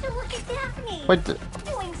 would you look at Daphne? Wait.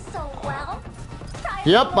 Doing so well. Try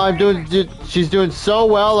Yep, I'm doing. She's doing so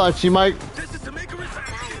well that she might. This is to make a return.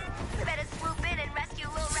 Better swoop in and rescue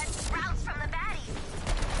little red sprouts from the baddies.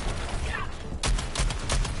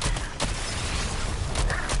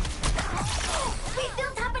 We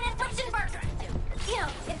built up an infection burst. You know,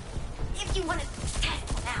 if you want to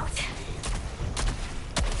test one out.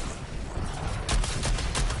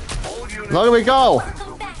 All units Look, we go.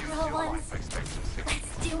 Welcome back, little ones. expectancy.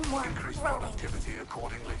 Let's do more Increase growing. productivity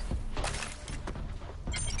accordingly.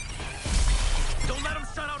 Don't let them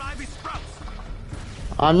shut out Ivy sprouts.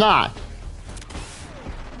 I'm not.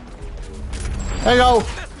 There you go.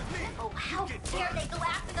 Oh, how dare they go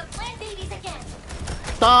after the plant babies again?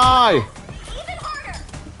 Die. Even harder.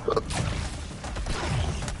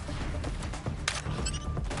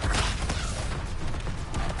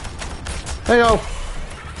 There you go.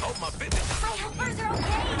 Oh, my business. My helpers are okay.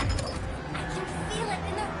 I can feel it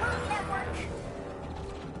in the root network.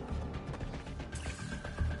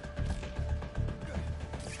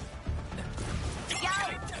 Yo,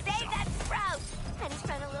 save that sprout. And he's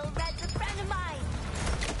trying a little red's a friend of mine.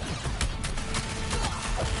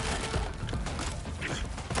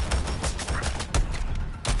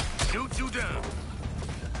 Shoot you down.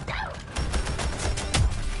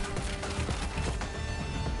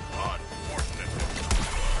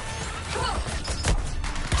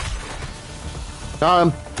 Got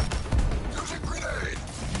him.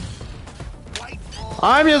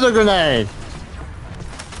 I'm using a grenade.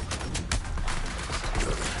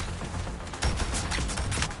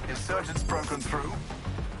 Insurgents broken through.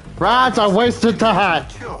 Rats, I wasted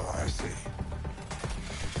that. Sure, I see.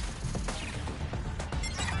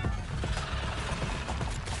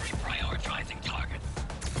 Reprioritizing targets.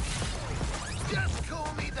 Just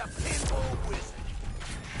call me the pinball wizard.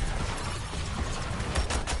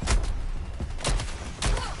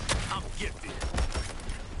 I'm gifted.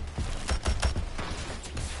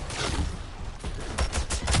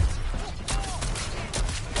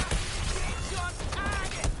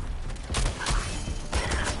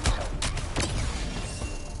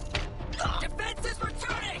 Defense is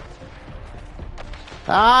returning.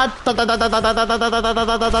 Ah, ta ta ta ta ta ta ta ta ta ta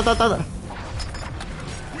ta ta ta ta ta.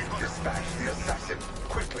 Dispatch the assassin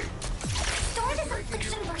quickly. Store this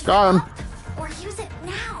infection burst Got him. up, or use it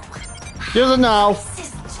now. Use it now.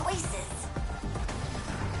 Choices, choices.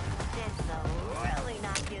 This'll really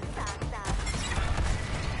knock your socks off.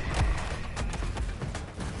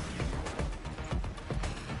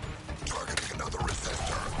 Targeting another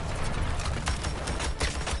resistor.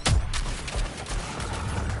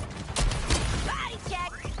 Body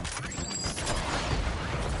check.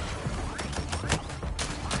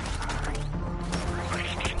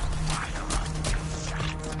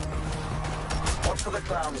 Watch for the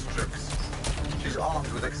clown's tricks. She's She's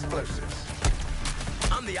armed with explosives.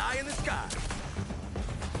 I'm the eye in the sky.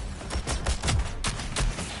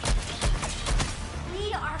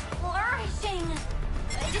 We are flourishing,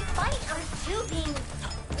 despite Earth 2 being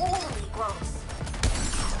totally gross.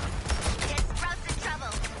 Get Sprouts in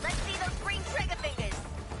trouble. Let's see those green trigger fingers.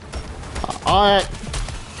 Alright.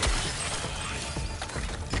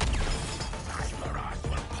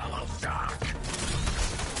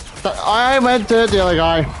 I went to the other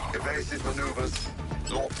guy. Evasive maneuvers.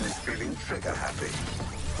 Norton is feeling trigger happy.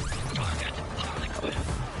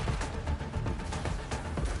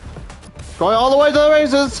 Going all the way to the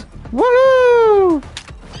races. Woohoo!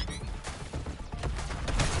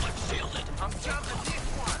 I'm jumping this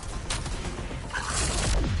one.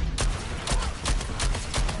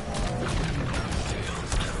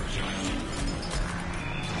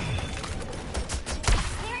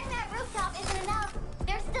 Clearing that rooftop isn't enough.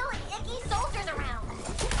 There's still icky soldiers around.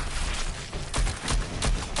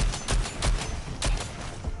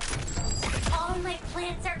 All my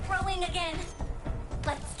plants are growing again.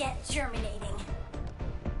 Let's get germinating.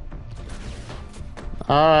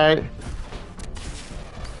 Alright.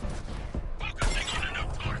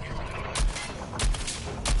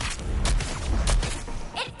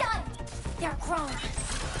 It's done. They're grown.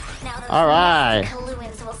 Now those Alright.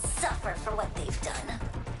 Kaluans will suffer for what they've done.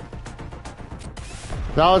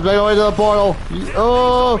 Now let's make our way to the portal.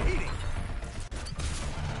 Oh!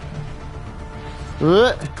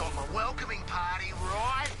 Got my welcoming party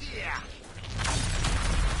right here.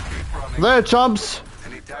 Keep running. There, chumps.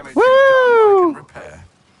 Any damage Woo! you've done, I can repair.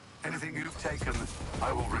 Anything you've taken,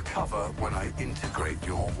 I will recover when I integrate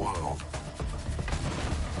your world.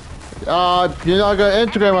 You're not gonna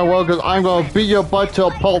integrate my world because I'm gonna beat your butt to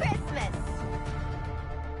a pulp. Christmas.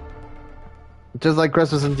 Just like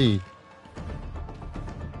Christmas indeed.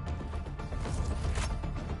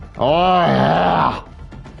 Oh yeah!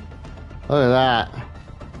 Look at that.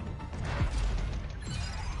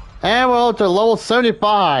 And we're up to level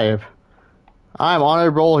 75. I'm on a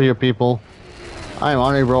roll here, people. I'm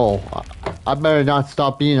on a roll. I better not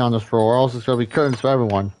stop being on this roll, or else it's gonna be curtains for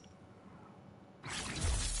everyone.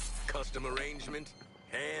 Custom arrangement,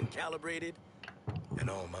 hand calibrated, and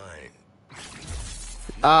all mine.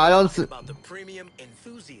 I don't see. About the premium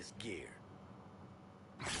enthusiast gear.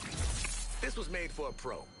 This was made for a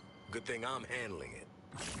pro. Good thing I'm handling it.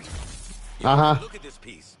 Look at this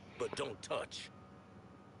piece, but don't touch.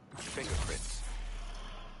 Fingerprints.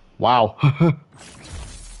 Wow.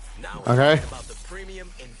 Now Okay. about the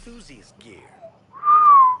premium enthusiast gear.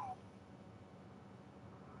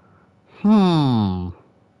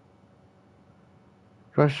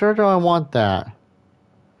 Sure do I want that?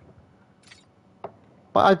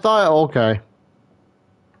 But I thought, okay.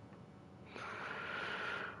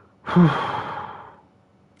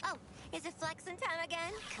 Oh, is it flexing time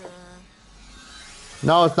again? Cool.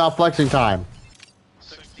 No, it's not flexing time.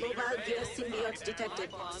 Mobile gear symbiotes detected.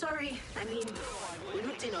 Sorry, I mean,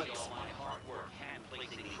 Lieutenant.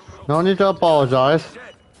 No need to apologize.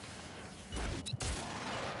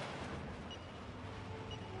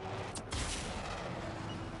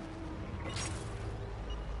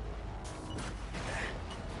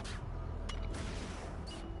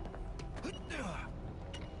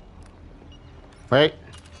 Wait.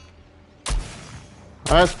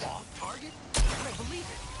 Rest.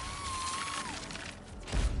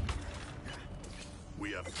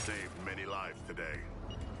 We have saved many lives today.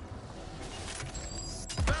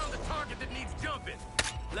 Found the target that needs jumping.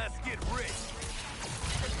 Let's get rich.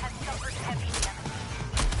 This has suffered heavy damage.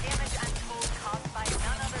 Damage untold caused by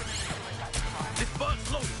none other than the Suicide Squad. This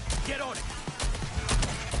bug's loaded. Get on it.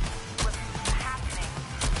 What's happening?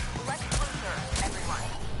 Lex Luthor, everyone.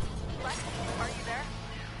 Lex, are you there?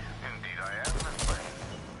 Indeed I am, Miss Lane.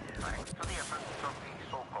 Thanks to the efforts of the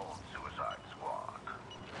so-called Suicide Squad.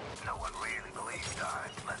 No one really believed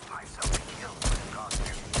I'd let myself be killed with a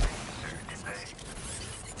costume chaser, did they?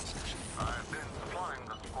 I've been supplying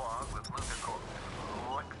the squad with LucasCorp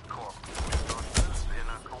resources in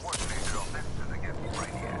a coordinated offensive against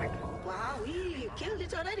Brainiac. Wow, you killed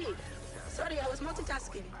it already. Sorry, I was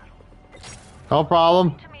multitasking. No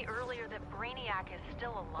problem. To me earlier that Brainiac is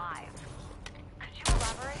still alive. Could you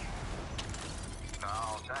elaborate?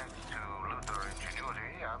 Now, thanks to Luthor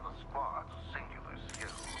ingenuity and the squad's singular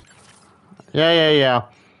skill. Yeah.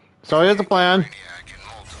 So here's the plan.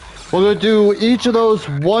 We're gonna do each of those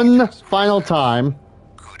one final time,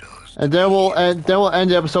 and then we'll end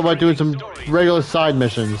the episode by doing some regular side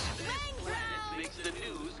missions. Makes the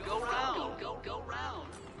news go round. Go round.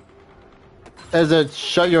 Is it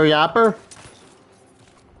shut your yapper?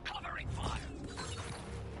 Covering fire.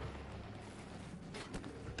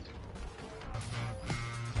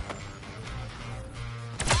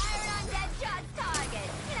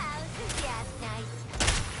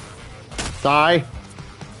 Die.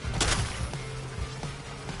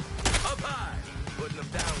 Up high, putting them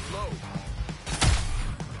down low.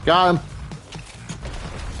 Got him.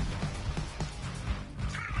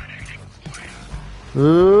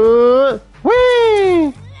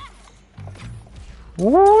 Whee!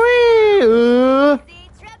 Whee!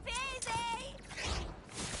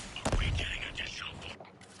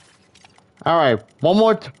 All right,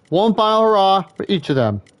 one final hurrah for each of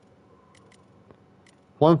them.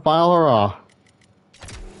 One final hurrah.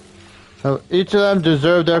 So each of them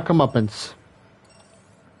deserve their comeuppance.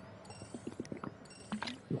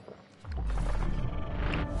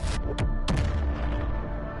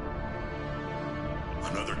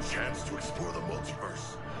 Another chance to explore the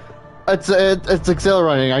multiverse. It's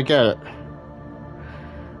exhilarating. I get it.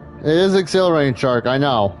 It is exhilarating, Shark. I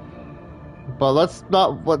know. But let's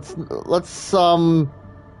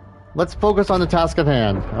focus on the task at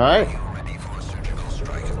hand. All right. Ready for a surgical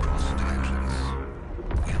strike across dimensions.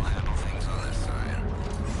 We'll handle things on this side.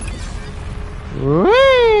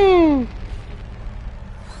 Whee!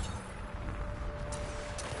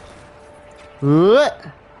 What?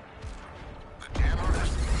 The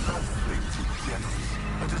terrorists self-inflicted generals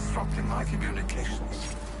are disrupting my communications.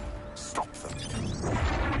 Stop them.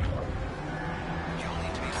 You'll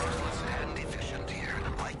need to be merciless and efficient here,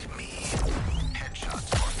 like me. Headshots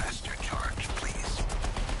for faster charge, please.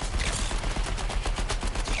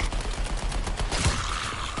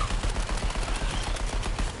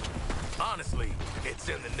 Honestly, it's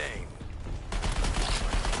in the name.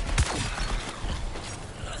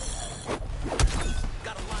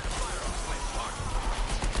 Got a line of fire on Flint's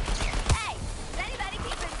Hey, is anybody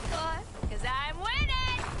keeping score? Because I'm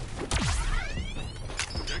winning!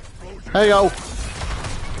 There you go.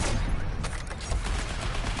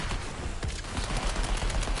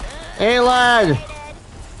 Hey, lad.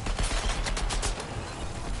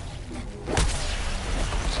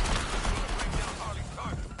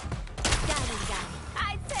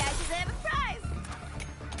 I'd say I deserve a prize.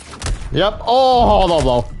 Yep. Oh, hold on,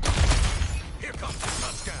 though. Here comes the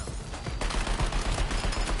touchdown.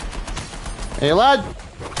 Hey, lad.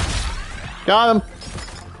 Got him.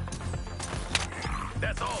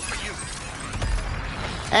 That's all for you.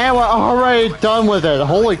 And we're already done with it.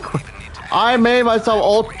 Holy crap. I made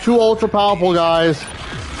myself too ultra powerful, guys.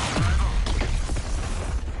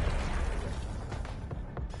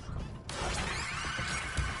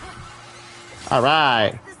 All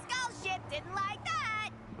right. The skull ship didn't like that.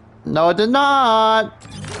 No, it did not.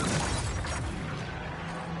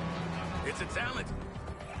 It's a talent.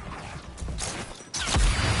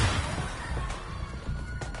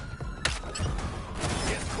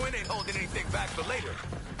 Guess Quinn ain't holding anything back for later.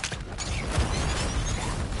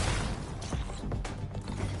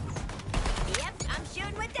 Yep, I'm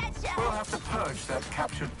shooting with that shot. We'll have to purge that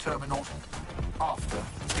captured terminal after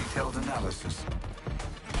detailed analysis.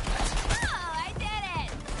 Oh, I did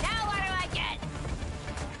it. Now what do I get?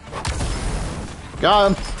 Got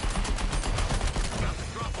him.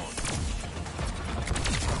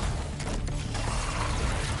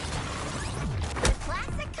 The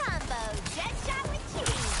classic combo, jet shot with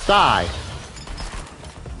cheese. Die.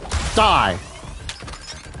 Die.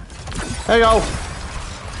 There you go.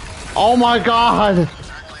 Oh my god.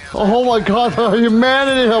 Oh my god, the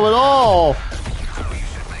humanity of it all.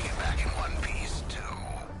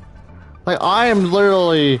 Like, I am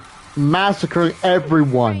literally massacring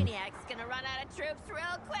everyone. Brainiac's gonna run out of troops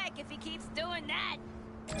real quick if he keeps doing that.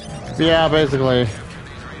 Yeah, basically.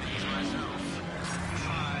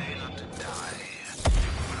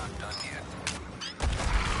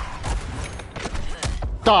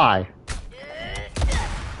 Die.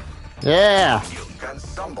 Yeah. Can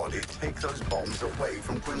somebody take those bombs away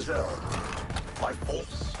from Quinzel? By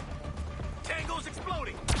force? Tango's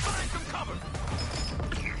exploding. Find some cover.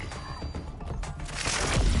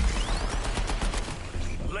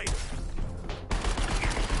 Later.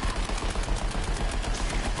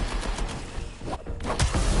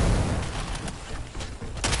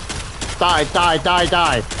 Die, die, die,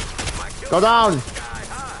 die. Go down.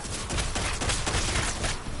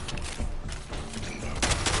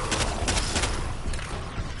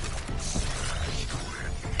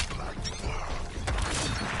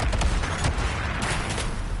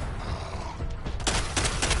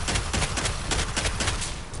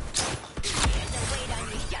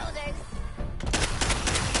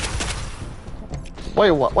 Wait,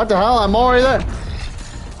 what the hell? I'm already there.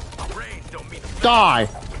 Die.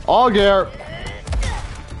 All gear.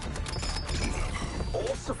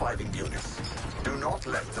 All surviving units, do not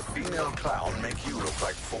let the female clown make you look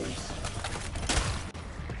like fools.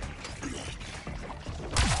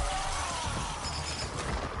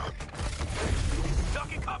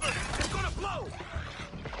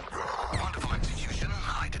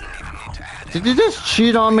 Did you just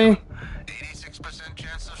cheat on me? 86%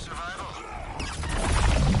 chance of survival.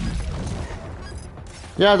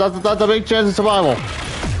 Yeah, that's a big chance of survival.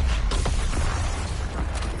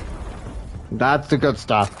 That's the good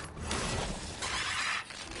stuff.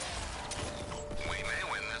 We may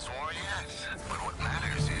win this war yet, but what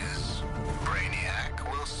matters is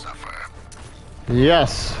Brainiac will suffer.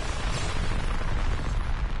 Yes.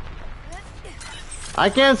 I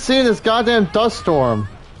can't see this goddamn dust storm.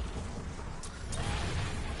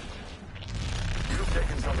 You've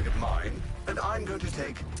taken something of mine, and I'm going to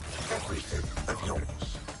take everything of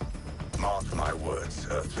yours. Mark my words,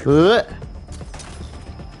 Earthlings.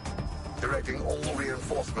 Directing all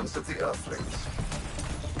reinforcements at the Earthlings.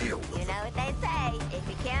 Deal with You know what they say. If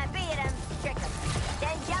you can't beat them, trick them.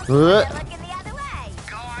 Then jump Uh. and looking the other way.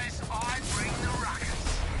 guys, I bring the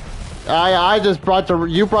rockets. I just brought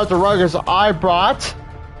you brought the ruggers. I brought.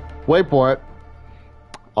 Wait for it.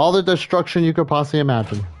 All the destruction you could possibly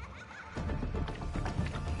imagine.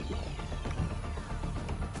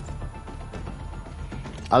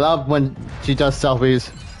 I love when she does selfies.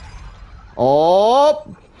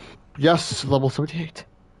 Oh, yes, level 78.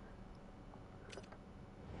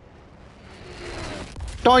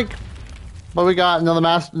 Doink. But we got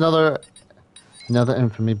another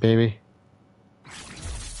infamy, baby.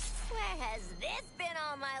 Where has this been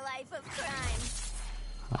all my life of crime?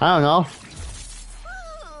 I don't know.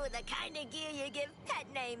 Ooh, the kind of gear you give pet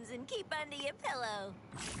names and keep under your pillow.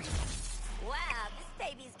 Wow, this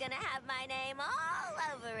baby's gonna have my name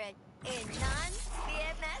all over it in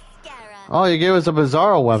non-spear mascara. Oh, you gave us a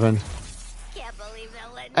Bizarro weapon. Can't believe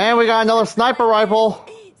they'll let me And we got another sniper rifle.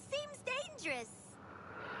 Seems dangerous.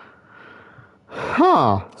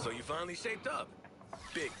 Huh. So you finally shaped up.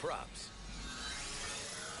 Big props.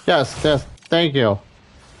 Yes, thank you.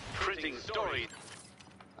 Printing stories.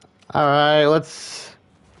 Alright, let's...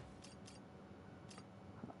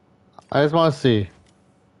 I just want to see.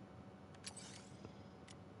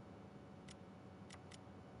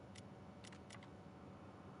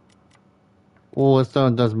 Oh, this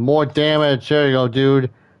stone does more damage. There you go, dude.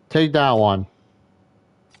 Take that one.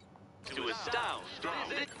 To astound.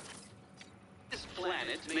 This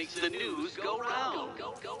planet makes the news go round.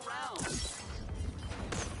 Go round.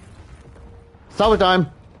 Summertime.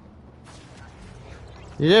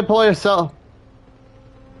 You didn't pull yourself.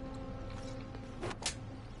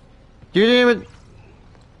 You didn't even...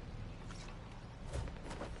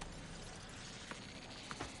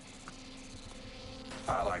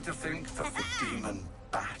 I like to think that the demon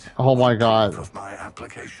bat. Oh my god. Of my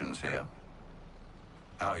applications here.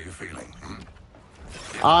 How are you feeling?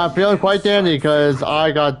 I'm feeling quite dandy because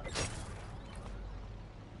I got...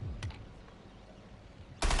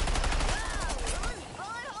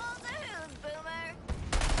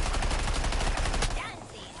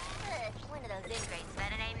 One of those ingrates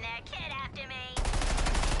better name their kid after me.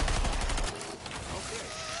 Okay,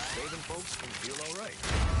 saving folks can feel all right.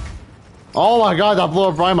 Oh my god, that blew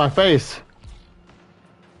up right in my face.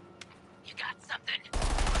 You got something.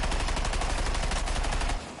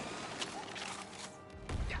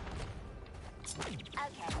 Okay,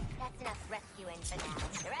 that's enough rescuing for now.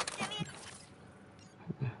 The rest of you.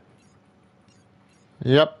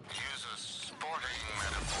 Yep. Use a sporting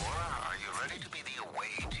metaphor. Are you ready to be the away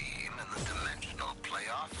team in the dimensional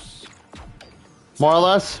playoffs? More or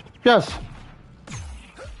less. Yes.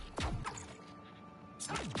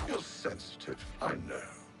 You're sensitive, I know.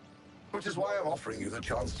 Which is why I'm offering you the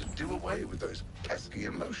chance to do away with those pesky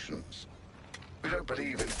emotions. We don't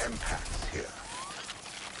believe in empaths here.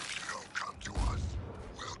 Don't come to us.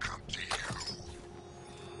 We'll come to you.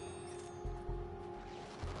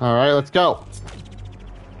 Alright, let's go.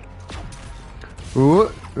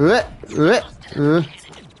 That's it.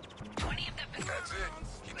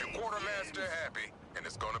 Keep your quartermaster happy, and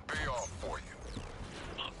it's gonna pay off for you.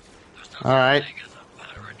 Alright.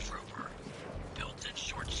 Built in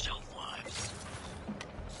short shelf lives.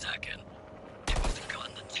 Second, it was a gun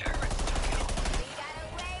the terrorists took out. We got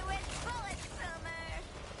away with bullets,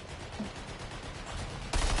 Boomer.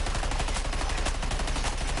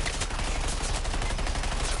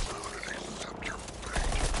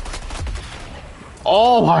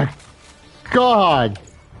 Oh my god.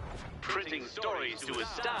 Printing stories to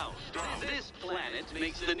astound. This planet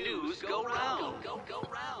makes the news go round. Go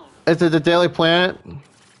round. Is it the Daily Planet?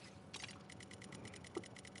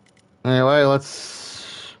 Anyway,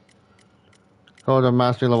 let's go to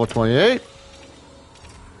Mastery level 28.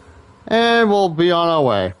 And we'll be on our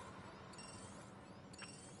way.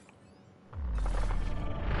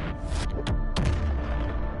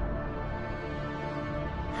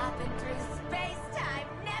 Hopping through space-time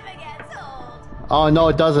never gets old. Oh no,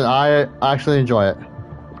 it doesn't. I actually enjoy it.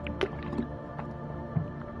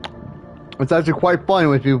 It's actually quite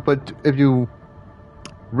fun if you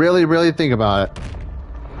really, really think about it.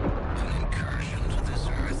 An incursion to this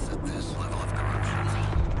Earth at this level of corruption.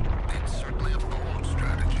 It's certainly a bold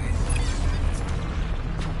strategy.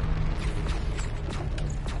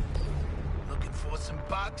 Looking for some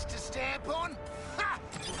bugs to stamp on? Ha!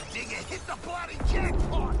 Digger hit the bloody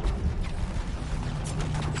jackpot!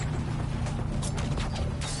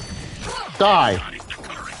 Die!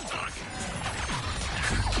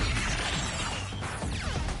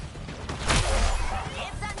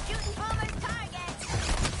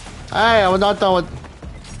 Hey, I was not done with...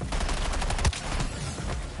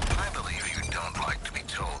 I believe you don't like to be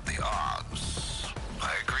told the odds.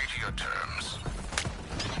 I agree to your terms.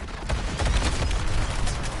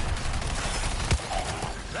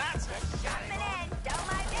 That's a shame. Don't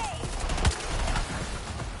mind me.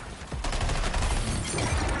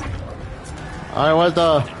 Alright, what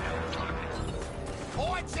the...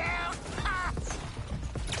 Points out.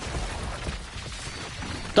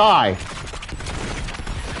 Die!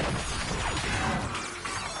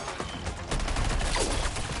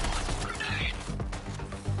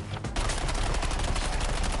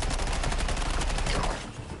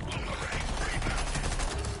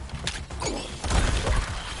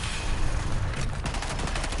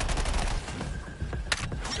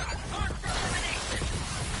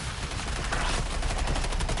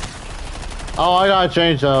 Oh, I gotta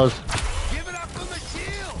change those. Give it up on the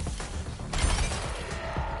shield.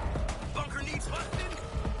 Bunker needs busted.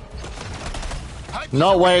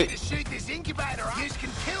 No, wait. To shoot this incubator up. You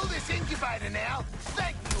can kill this incubator now.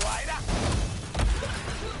 Thank you, Ada.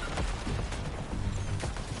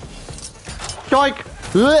 Doink!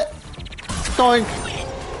 Blech. Doink!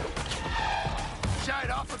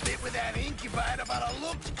 Showed off a bit with that incubator, but it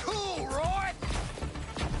looked cool, right?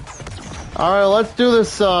 Alright, let's do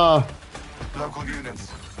this, Local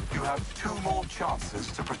units, you have 2 more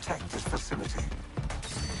chances to protect this facility.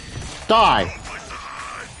 Die!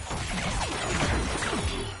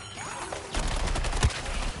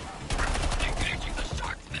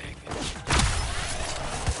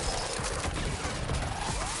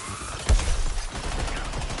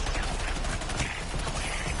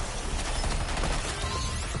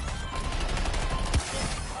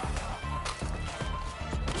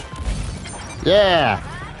 Yeah!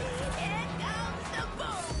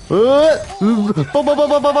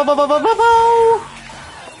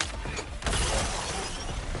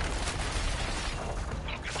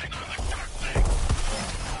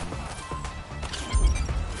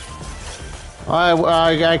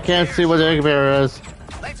 I can't see what the incubator is.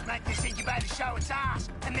 Let's make this incubator show its ass,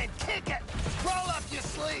 and then kick it. Roll up your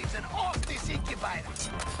sleeves and off this incubator.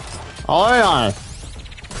 Alright on it.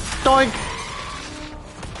 Doink!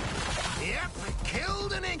 Yep, we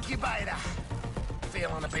killed an incubator.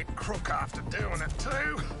 Feeling a bit crook after doing it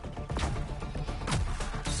too.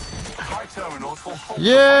 High terminals will hold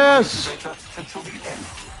Yes! the incubator until the end.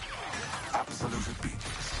 Absolute obedience.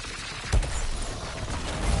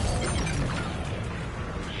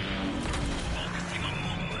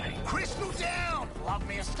 Crystal down! Love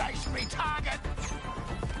me a stationary target!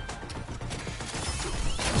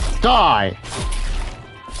 Die!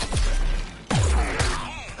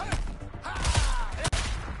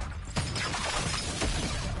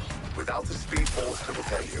 Without the speed force to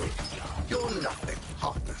propel you, you're nothing.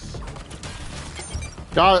 Hardness.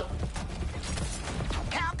 Got it.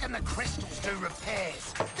 How can the crystals do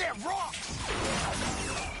repairs? They're rocks!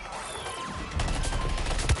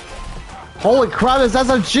 Holy crap, this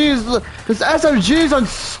SMG is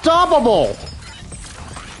unstoppable!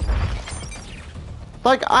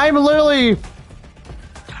 Like, I'm literally...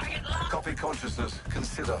 Copy consciousness.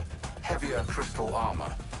 Consider heavier crystal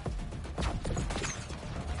armor.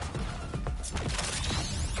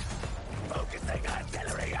 Focusing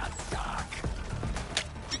artillery on stock.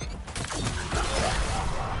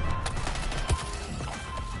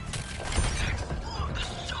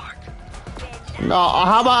 No,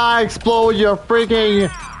 how about I explode your freaking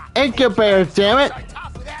incubator, damn it!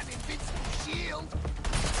 Tough without an invincible shield.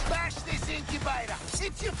 Smash this incubator.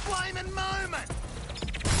 It's your flaming moment.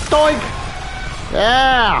 Doink!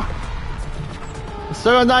 Yeah!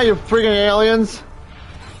 So now you freaking aliens.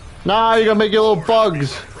 Now you're gonna make your little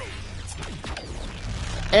bugs.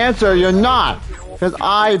 Answer, you're not. Because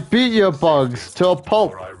I beat your bugs to a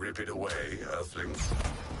pulp. Or I rip it away, Earthlings.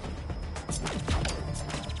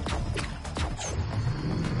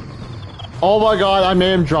 Oh my god, I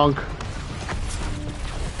made him drunk.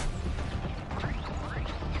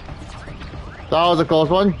 That was a close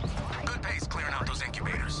one. Good pace clearing out those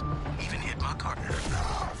incubators. Even hit my partner.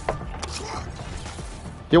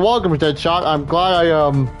 You're welcome, Deadshot. I'm glad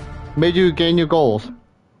I made you gain your goals.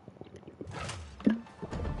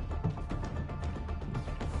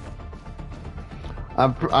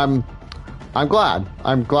 I'm glad.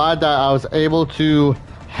 I'm glad that I was able to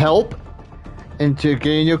help into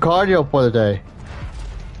getting your cardio for the day.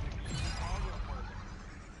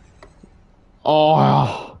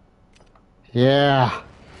 Oh, yeah.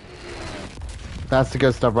 That's the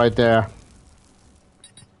good stuff right there.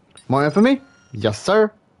 More infamy? Yes, sir.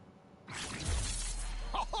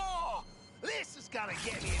 Oh, this is gonna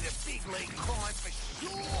get me into big league crime for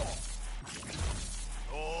sure.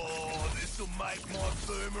 Oh, this'll make my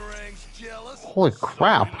boomerangs jealous. Holy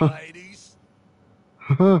crap. Sorry, ladies.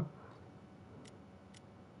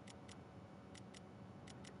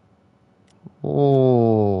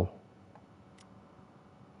 Oh.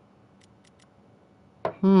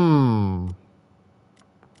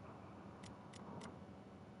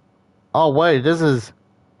 Oh, wait, this is...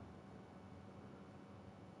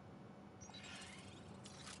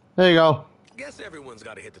 There you go. Guess everyone's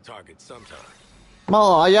gotta hit the target sometime.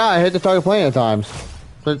 Oh, yeah, I hit the target plenty of times.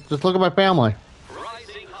 Just look at my family.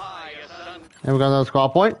 Rising high, son. And we got another squad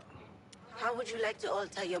point. How would you like to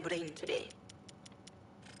alter your brain today?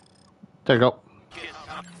 There you go.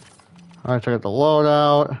 Alright, check out the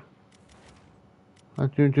loadout.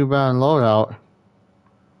 Not doing too bad in loadout.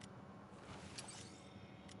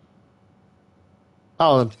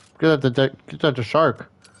 Oh, get at the shark.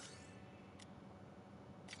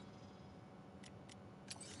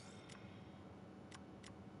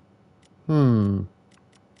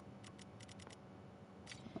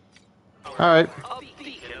 Alright.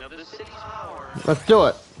 Let's do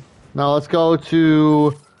it. Now let's go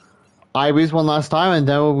to Ivy's one last time, and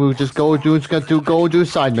then we'll just go do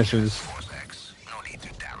side missions.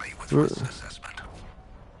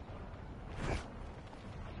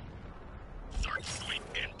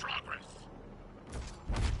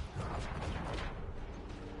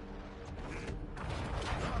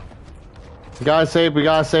 We gotta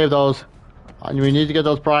save those. We need to get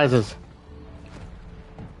those prizes.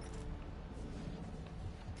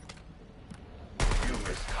 You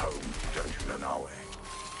miss home, don't you, Nanawe?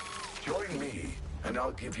 Join me, and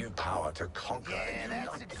I'll give you power to conquer and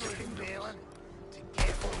unite the kingdoms.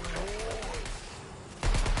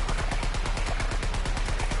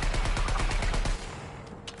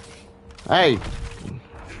 Hey,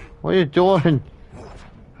 what are you doing?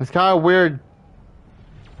 It's kind of weird,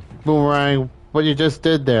 Boomerang, what you just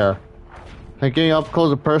did there. Like getting up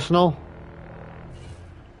close and personal.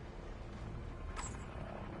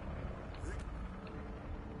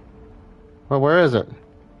 Well, where is it?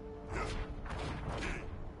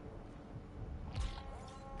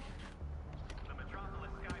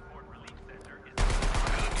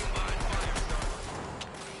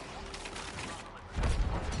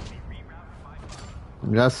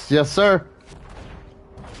 Yes, sir.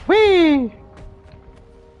 Whee!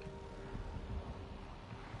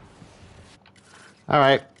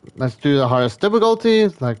 Alright, let's do the hardest difficulty,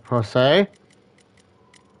 like per se.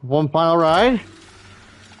 One final ride.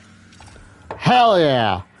 Hell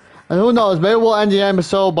yeah! And who knows, maybe we'll end the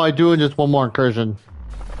episode by doing just one more incursion.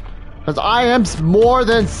 Because I am more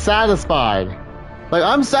than satisfied. Like,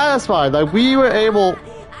 I'm satisfied. Like, we were able...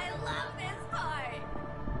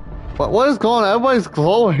 What is going on? Everybody's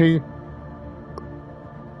glowing.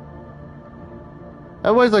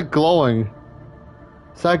 Everybody's like glowing.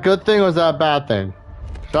 Is that a good thing or is that a bad thing?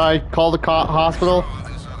 Should I call the hospital?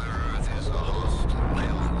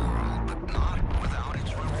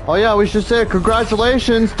 Oh yeah, we should say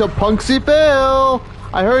congratulations to Punksy Phil.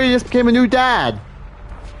 I heard he just became a new dad.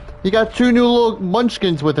 He got 2 new little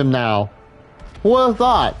munchkins with him now. Who would have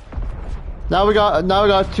thought? Now we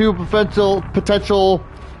got 2 potential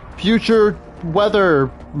future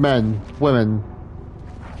women.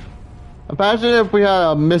 Imagine if we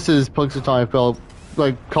had a Mrs. Punxsutawney Phil,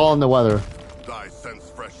 like, calling the weather. I sense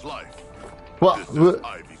fresh life. Well, this is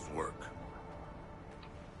Ivy's work.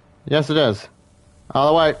 Yes, it is. Out of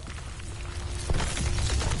the way.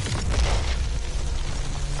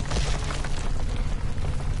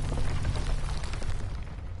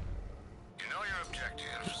 You know your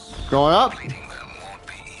objectives. Going up. Completing them won't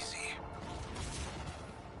be easy.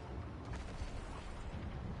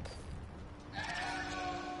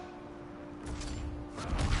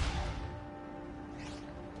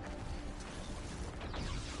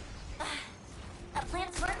 A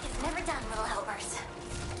plant's work is never done, little helpers.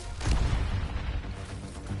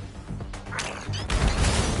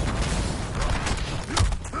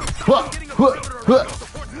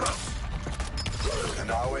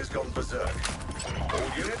 Nanawe's gone berserk.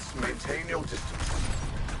 All units, maintain your distance.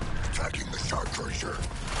 Tracking the shark treasure.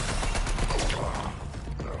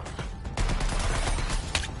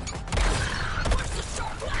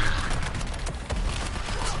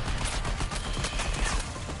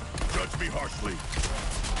 Judge me harshly.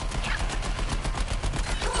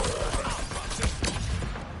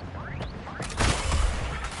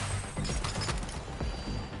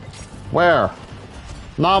 Where?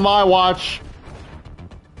 Not my watch.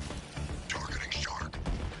 Targeting shark.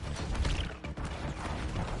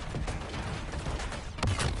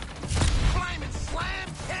 Flaming slam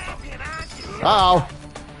champion, aren't you? Uh-oh.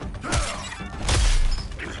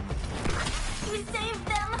 You saved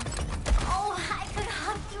them. Oh, I could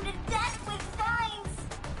hug you to death with vines.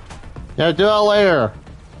 Yeah, do that later.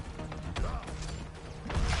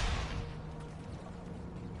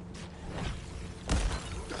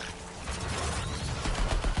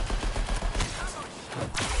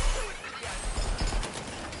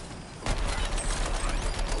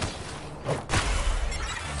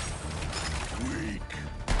 Weak.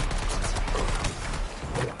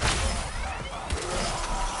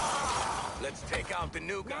 Let's take out the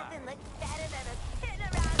new guy. Nothing looks better than a pin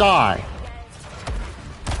around Die.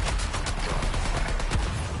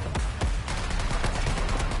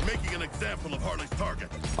 Making an example of Harley's target.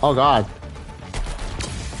 Oh god.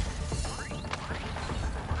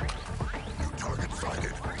 New target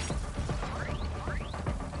sighted.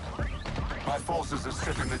 My forces are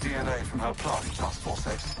stripping the DNA from her plant, Task Force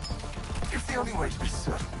X. It's the only way to be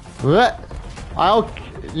certain. What? I'll...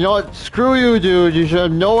 You know what? Screw you, dude. You should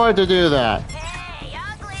have nowhere to do that. Hey,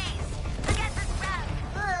 uglies! Look at this rug.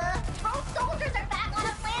 Both soldiers are back on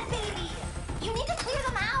a plan, baby. You need to clear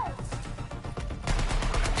them out.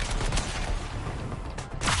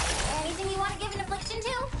 Anything you want to give an affliction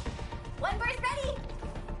to? One burst ready?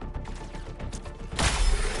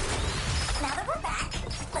 Now that we're back,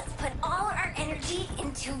 let's put all our energy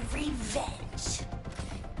into revenge.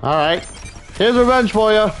 Alright. Here's revenge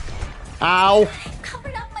for you. Ow.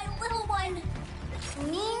 Covered up my little one.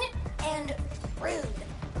 Mean and rude.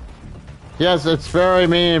 Yes, it's very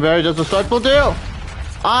mean, very disrespectful to you.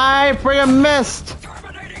 I freaking missed.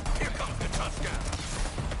 Terminating! Here comes the Tusker!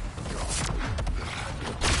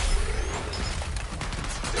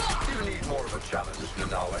 You need more of a challenge,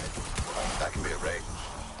 Nanawe. That can be arranged.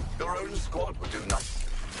 Your own squad would do nothing.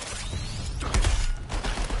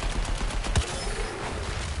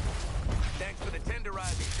 Thanks for the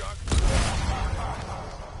tenderizing, Shark.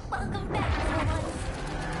 Welcome back, everyone.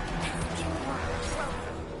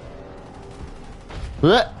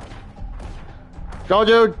 Blech. Go,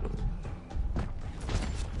 dude.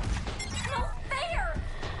 No fair!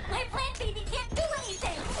 My plant baby can't do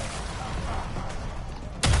anything!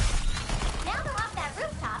 Now they're off that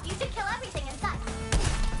rooftop, you should kill everything in sight.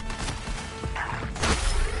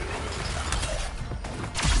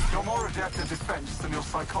 You're more adept at defense than your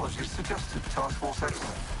psychologist suggested, Task Force X.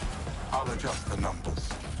 I'll adjust the numbers.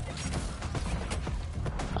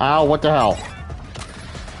 Ow, what the hell?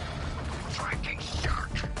 Tracking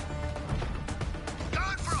shark.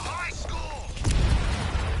 Going for high school.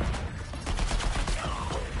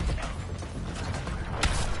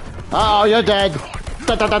 Oh, you're dead.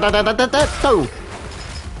 Da-da-da-da-da-da-da-da.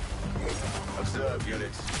 Observe,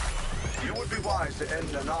 units. You would be wise to end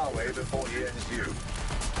Nanawe before he ends you.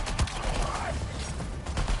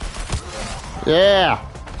 Yeah.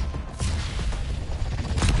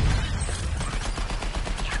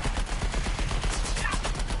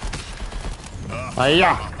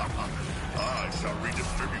 Hiya. I shall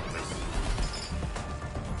redistribute this.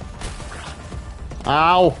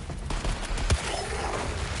 Ow.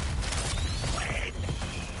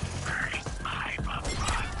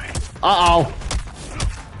 Uh-oh.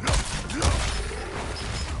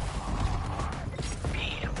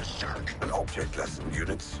 An object lesson,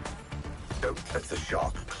 units. Don't let the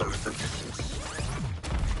shark close the distance.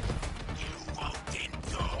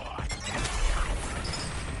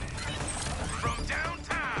 From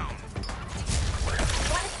downtown! Want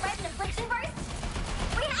to spread an affliction burst?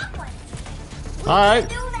 We have one! Alright.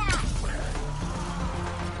 Do that!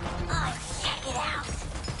 Oh, check it out!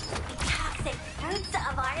 The toxic fruits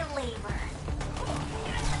of our labor.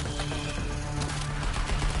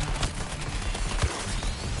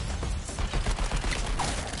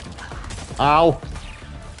 Ow.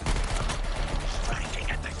 Striking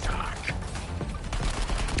at the shark.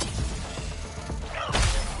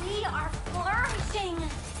 We are flourishing,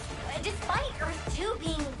 despite Earth 2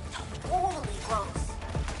 being totally gross.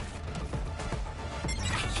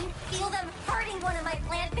 I can feel them hurting one of my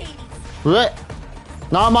plant babies. Blech.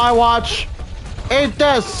 Not my watch. Eat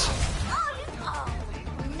this. Oh,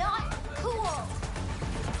 not cool.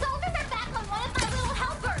 Soldiers are back on one of my little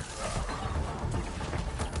helpers.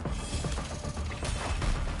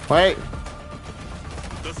 Wait.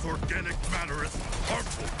 This organic matter is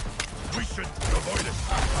harmful. We should avoid it.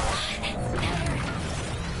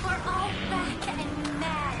 We're all back and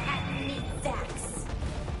mad at meat sacks.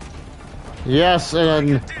 Yes,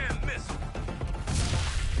 and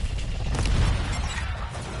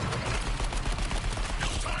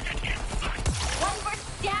One for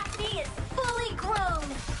Daphne is fully grown.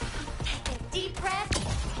 Take a deep breath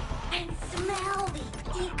and smell the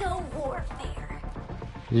eco-warfare.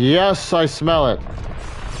 yes, I smell it.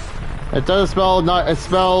 It does smell not. It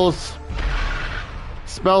smells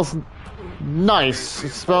nice.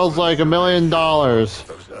 It smells like $1 million. Those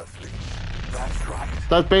earthlings. That's right.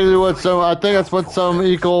 That's basically what some. I think that's what some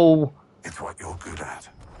eco. It's what you're good at.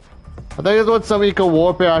 I think that's what some eco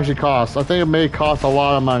warfare actually costs. I think it may cost a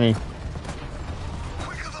lot of money.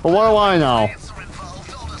 But what do I know?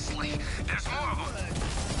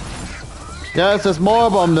 Yes, there's more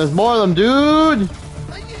of them. There's more of them, dude.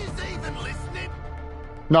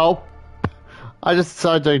 No. I just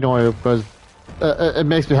decided to ignore you because it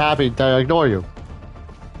makes me happy that I ignore you.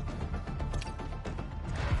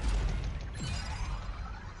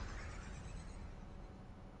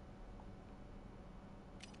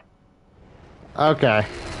 Okay.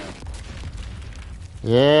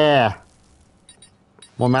 Yeah.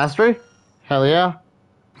 More mastery? Hell yeah.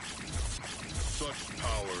 Such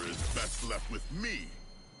power is best left with me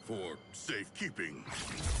for safekeeping.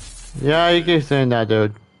 Yeah, you keep saying that,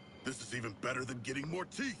 dude. This is even better than getting more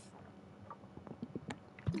teeth.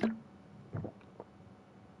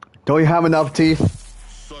 Don't you have enough teeth?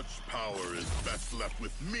 Such power is best left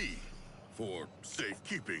with me for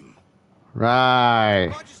safekeeping. Right.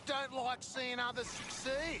 I just don't like seeing others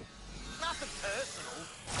succeed. Nothing personal.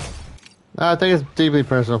 I think it's deeply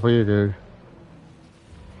personal for you, dude.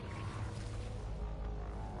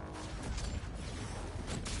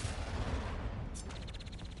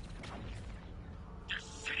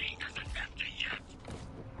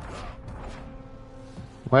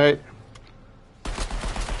 Wait.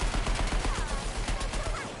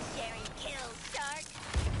 Sharing kills, Shark.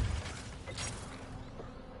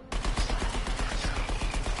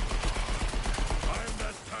 I'm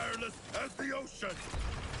as tireless as the ocean.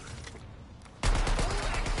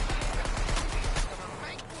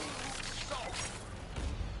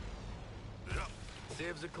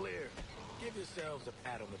 Sieves are clear. Give yourselves a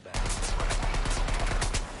pat on the back.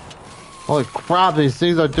 Holy crap, these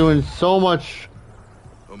things are doing so much.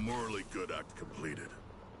 A morally good act completed.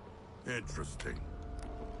 Interesting.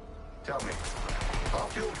 Tell me,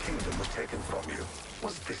 after your kingdom was taken from you,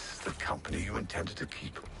 was this the company you intended to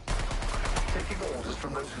keep? Taking orders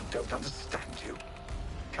from those who don't understand you?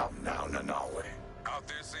 Come now, Nanawe. Out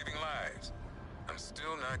there saving lives. I'm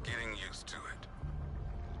still not getting used to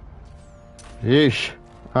it. Yeesh.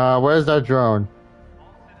 Where's that drone?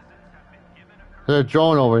 There's a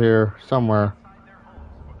drone over here somewhere.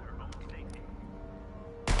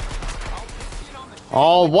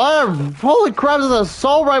 Oh, what? Holy crap, there's an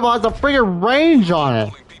assault rifle has a freaking range on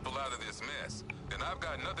it.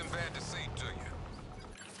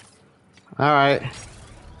 Alright.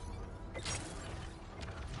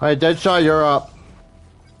 Alright, Deadshot, you're up.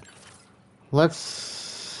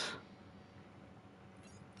 Let's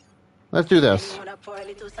do this.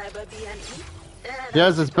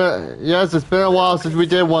 Yes, it's been a while since we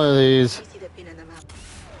did one of these.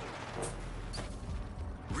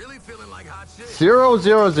 Really feeling like hot shit.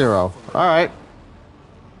 000. Alright.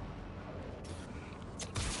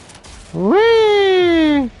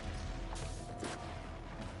 Whee!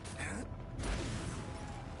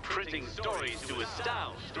 Printing stories to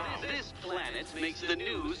astound. This planet makes the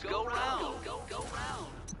news go round.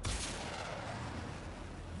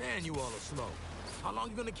 Man, you all are slow. How long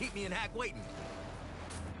you gonna keep me in hack waiting?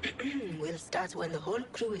 We'll start when the whole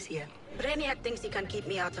crew is here. Brainiac thinks he can keep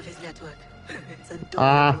me out of his network. It's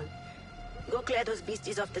adorable. Go clear those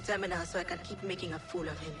beasties off the terminal so I can keep making a fool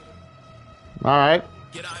of him. Alright.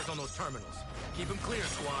 Get eyes on those terminals. Keep them clear,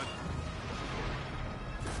 squad.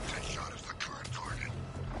 Deadshot is the current target.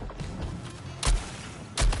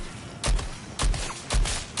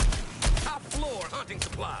 Top floor hunting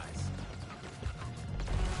supplies.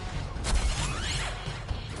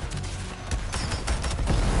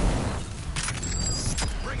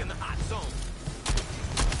 Bring in the hot zone.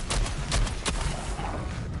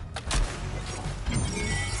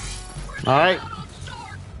 Alright.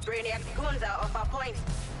 Brainiac's goons are off our point.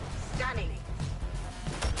 Scanning.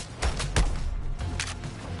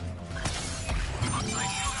 Looks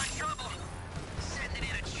like you got trouble. Sending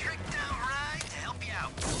in a trick down ride to help you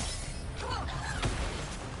out.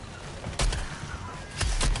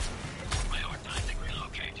 My hard time to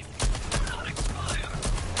relocate. Loading fire.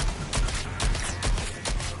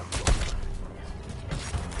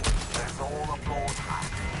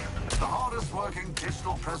 lurking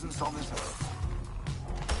digital presence on this earth.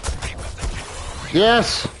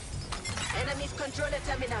 Yes. Enemies control the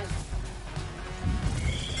terminal.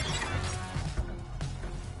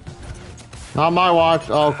 Not my watch.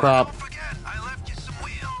 Oh crap. Stop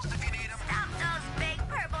those big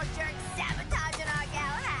purple jerks sabotaging our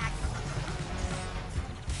gal hacks.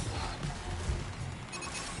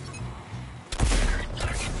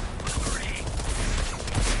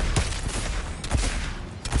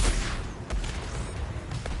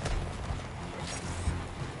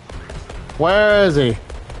 Where is he?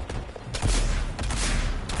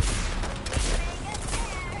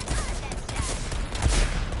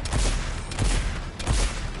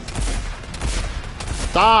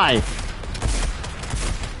 Die!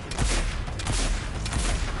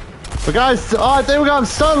 The guys, oh, I think we got him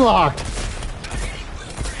stun locked.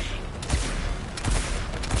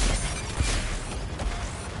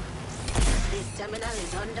 This terminal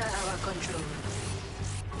is under our control.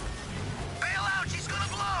 Bail out, she's gonna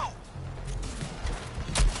blow!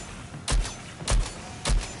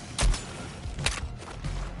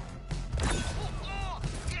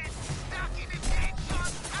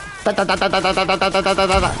 Da, da, da, da, da, da, da, da, da, da,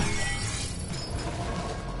 da, da.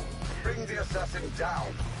 Bring the assassin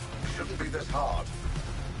down. Shouldn't be this hard.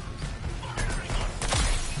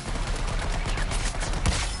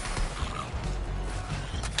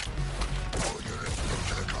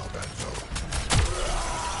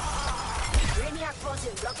 Brainiac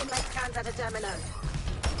forces blocking my scans at the terminal.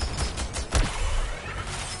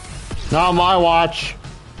 Not my watch.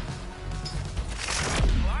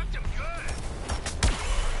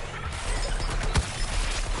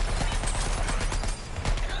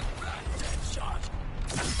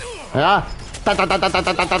 Yeah. Da, da, da, da, da,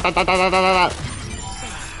 da, da, da, da, da, da, da.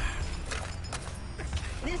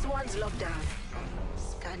 This one's locked down.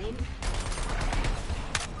 Scanning.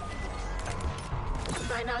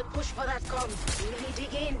 Final push for that com. Really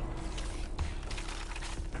dig in.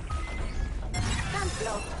 Can't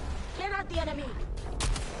block. Clear out the enemy.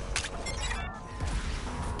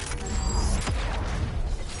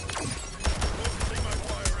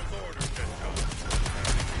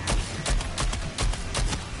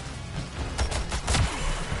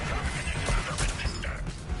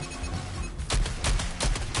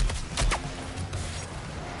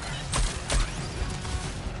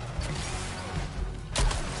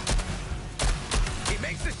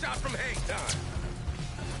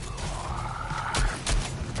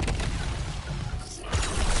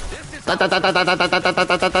 Da, da, da, da, da, da, da, da, da,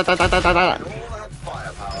 da, da, da, da, da, da, da. All that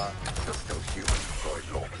firepower, you're still human, Freud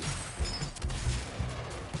Lawton.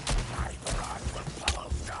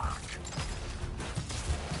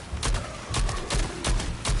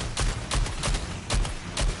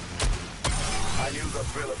 I knew the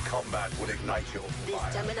thrill of combat would ignite your This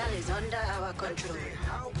fire. terminal is under our control.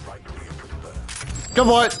 How brightly it could burn. Good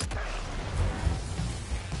boy.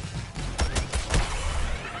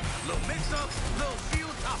 Little mix-up, little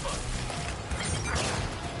shield topper.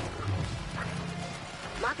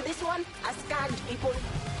 Mark this one as scanned, people.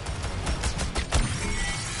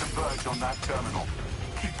 Converge on that terminal.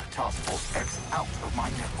 Keep Task Force X out of my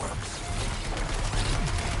networks.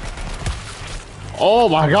 Oh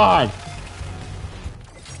my god.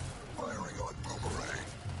 Firing on boomerang.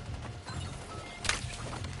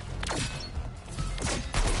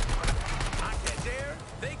 I catch air,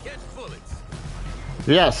 they catch bullets.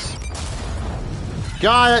 Yes.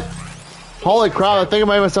 Got it. Holy crap, I think I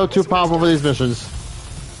made myself too powerful for these missions.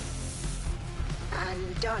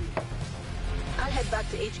 And done. I'll head back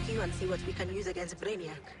to HQ and see what we can use against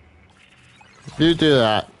Brainiac. You do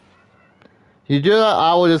that. You do that,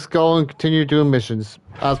 I will just go and continue doing missions,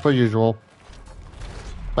 as per usual.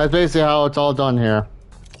 That's basically how it's all done here.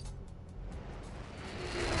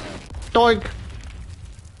 Doink!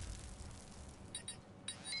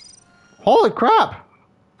 Holy crap!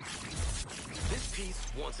 This piece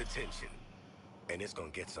wants attention, and it's gonna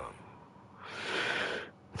get some.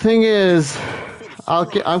 Thing is,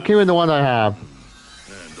 I'm keeping the one I have.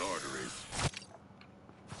 And arteries.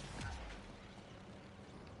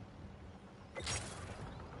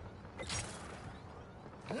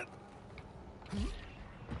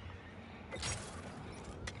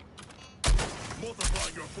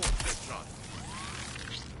 Multiplying your force this shot.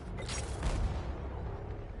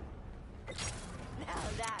 Now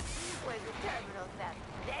that was a terminal theft.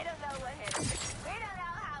 They don't know what hit him. We don't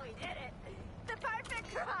know how he did it. The perfect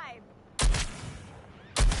crime.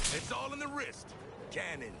 It's all in the wrist.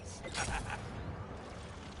 Cannons.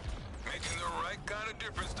 Making the right kind of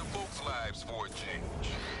difference to folks' lives for a change.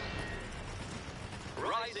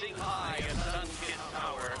 Rising high in Sunskid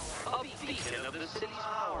Tower, a beacon of the city's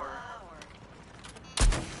power.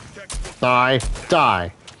 Die.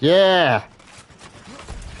 Die. Yeah.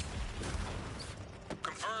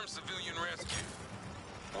 Confirm civilian rescue.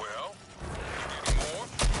 Well, you need more?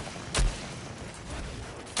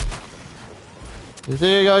 You think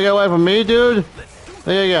you're gonna get away from me, dude?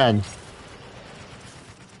 Think again.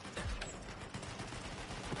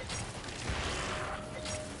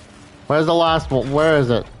 Where's the last one? Where is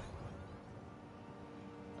it?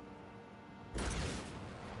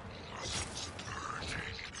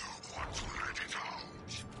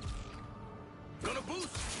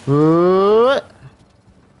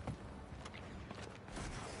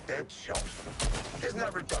 Headshot. Isn't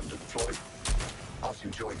that redundant, Floyd? After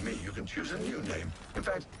you join me, you can choose a new name. In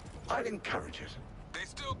fact, I'd encourage it. They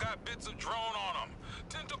still got bits of drone on them.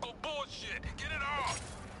 Tentacle bullshit. Get it off.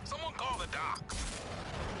 Someone call the docs.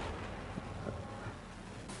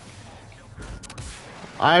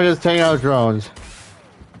 I'm just taking out drones.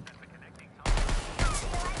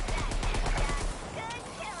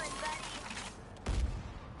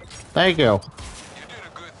 Thank you. You did a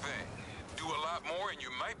good thing. Do a lot more and you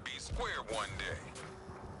might be square one day.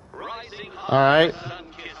 Rising All right.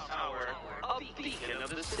 sun-kissed tower, a beacon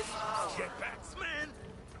of the city's power. Jetpacks, man.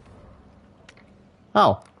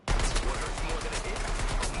 Oh.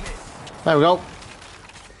 There we go.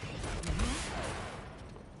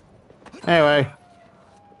 Anyway.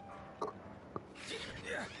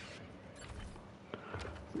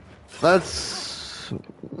 Let's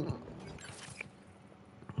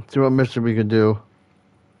see what mission we can do.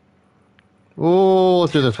 Oh,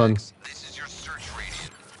 let's do this one. This is your search radius.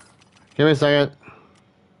 Give me a second.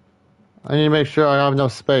 I need to make sure I have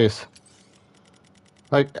enough space.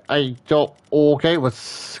 Like, I don't... Okay,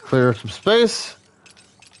 let's clear some space.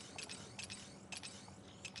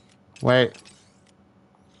 Wait.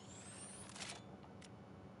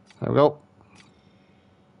 There we go.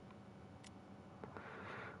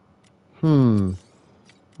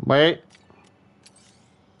 Wait.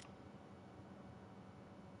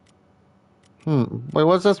 Wait,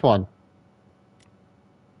 what's this one?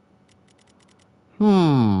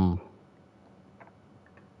 For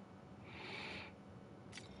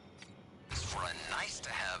a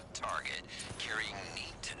nice-to-have target carrying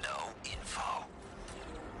need-to-know info.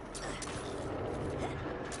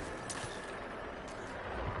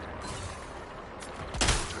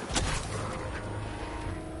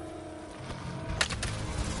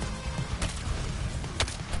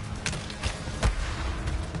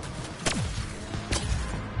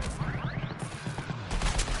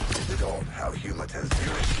 Is it odd how humor tends to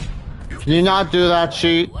do it? Can you not do that,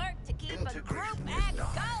 cheat? Work to keep a group act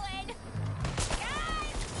going.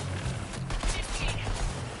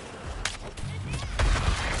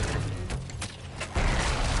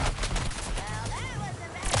 Guys!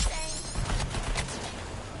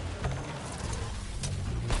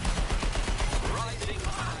 Well,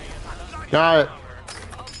 that was embarrassing. Got it.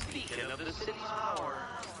 A beacon of the city's power.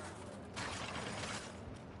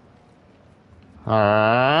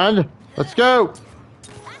 And let's go.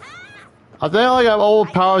 I think like I've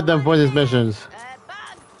overpowered them for these missions.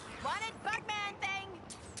 Bug! Wanted Bugman thing!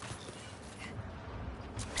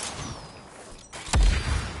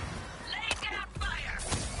 Lay down fire!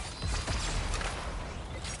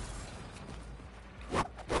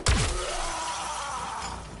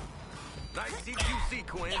 Nice CQC,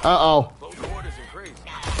 Quinn. Uh-oh. Close quarters and crazy.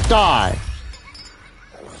 Die.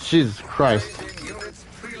 Jesus Christ. Raising units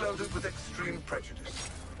preloaded with extreme prejudice.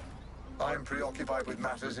 I'm preoccupied with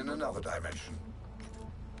matters in another dimension.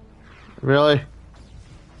 Really?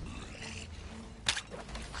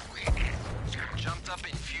 Jumped up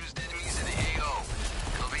and fused enemies in the AO.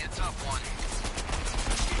 It'll be a tough one.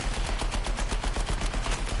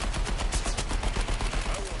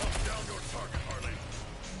 I will hunt down your target, Harley.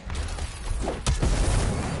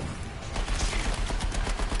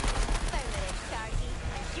 Affirmative, Sharky.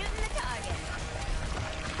 Shooting the target.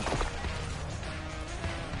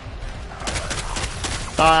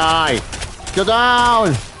 Die. Go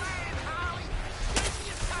down.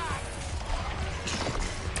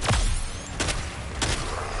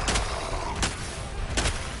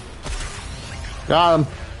 Got him.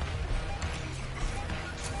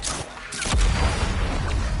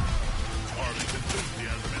 Harley's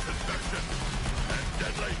enthusiasm is infectious and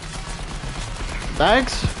deadly.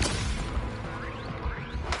 Thanks.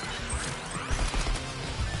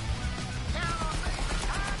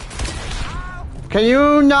 Can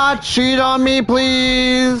you not cheat on me,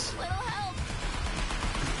 please? Little help.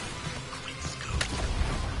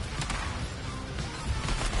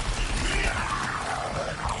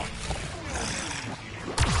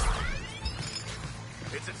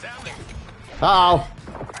 It's examining. Uh-oh.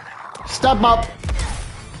 Step up.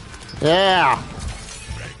 Yeah.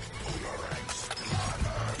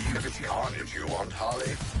 Even if it's carnage you want,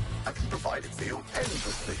 Harley, I can provide it for you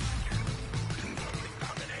endlessly.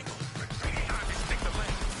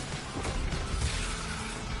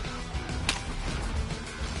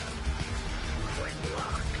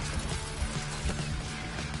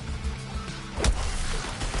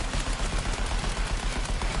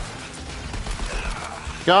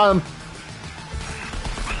 Got him.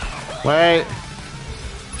 Wait.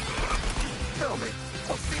 Tell me,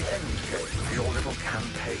 what's the end game for your little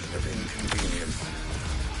campaign of inconvenience?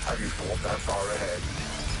 Have you thought that far ahead?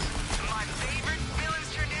 My favorite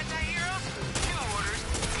villains turned anti-heroes? New orders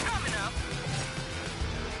coming up.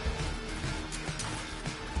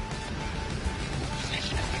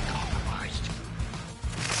 Position has been compromised.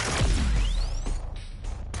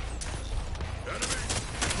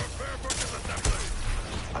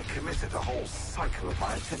 I committed a whole cycle of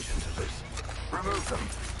my attention to this. Remove them.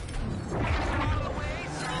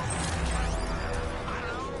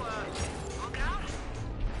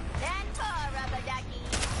 Stand for, rubber ducky.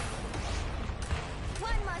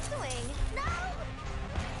 One more swing. No!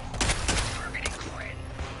 Targeting Quinn.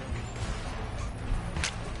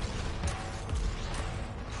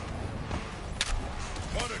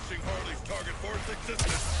 Punishing Harley's target for its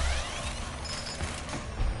existence.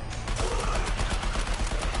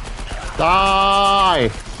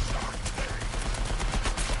 Die.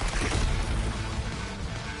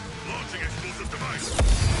 Launching explosive device.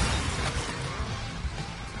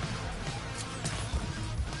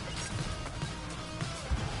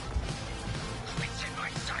 It's in my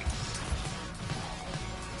sights.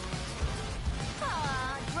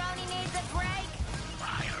 Aw, Droney needs a break.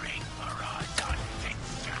 Firing barrage on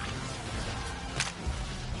fixture.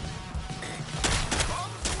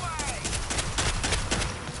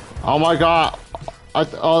 Oh my god. I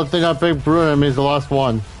think that big Bruno means the last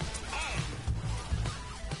one.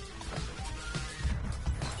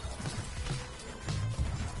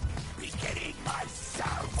 Beginning my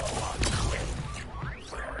salvo on Quinn.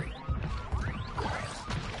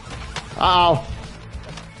 Uh-oh.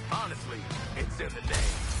 Honestly, it's in the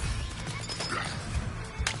name.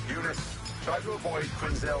 Eunice, try to avoid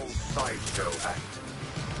Quinzel's sideshow act.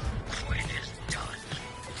 Quinn is done.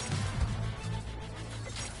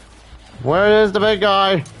 Where is the big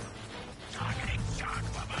guy? Targeting shock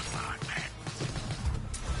bombardment.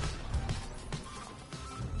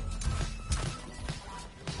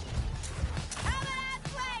 Come on,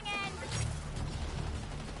 swinging.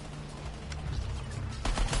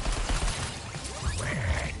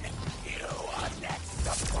 You are next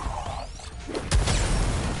to fall.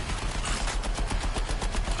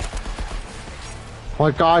 Oh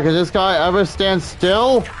my god, can this guy ever stand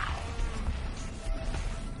still?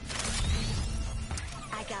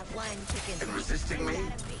 I got one chicken. In resisting me,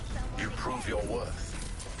 you prove your worth.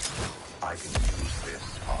 I can use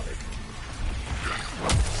this, Harley.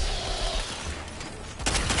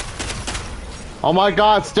 Oh my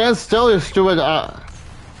god, stand still, you stupid,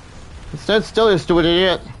 stand still, you stupid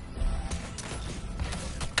idiot.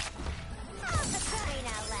 Oh, for crying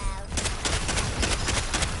out loud.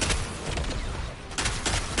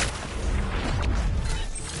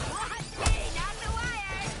 Watch not the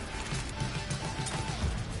wire.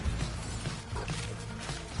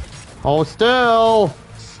 Hold still.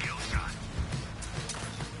 Skill shot.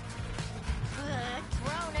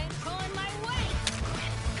 Drone ain't pulling my weight.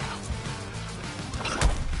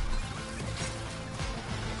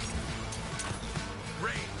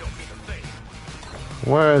 Rain don't mean a thing.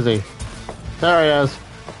 Where is he? There he is.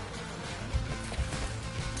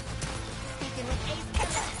 Speaking with Ace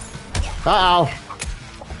Killer. Uh-oh.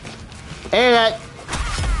 Ate it.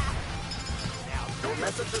 Your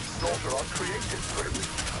methods of slaughter are creative, Grim.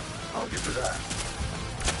 I'll give you that.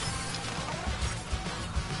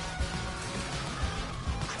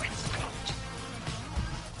 Quinn scoped.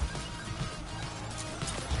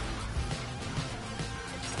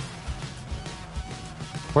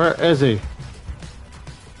 Where is he?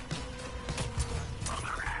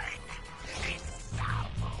 Boomerang. His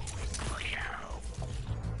salvo is clear.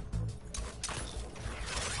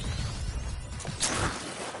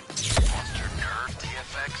 Lost your nerve,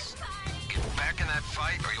 TFX? Get back in that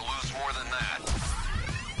fight or you'll lose more than that.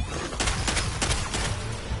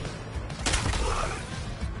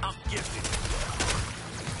 I'm gifted.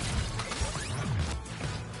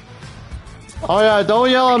 Oh yeah, don't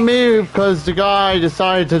yell at me because the guy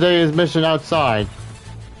decided today his mission outside.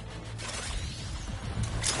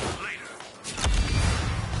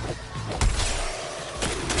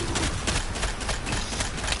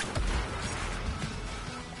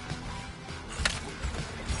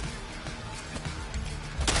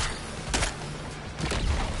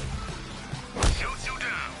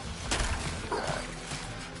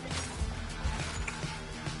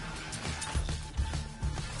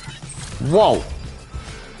 Whoa.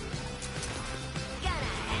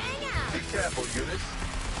 Be careful, units.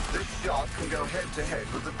 This shark can go head-to-head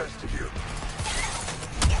with the best of you.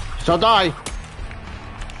 Shall die.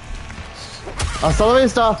 Hasta la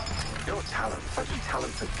vista. Your talent, such a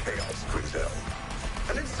talent for chaos, Grizel.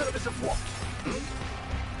 And in service of what?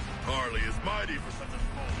 Harley is mighty for such a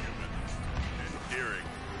small human. Endearing.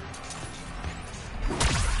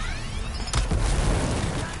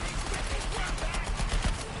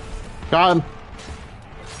 Got him.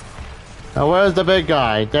 Now where's the big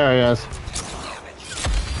guy? There he is.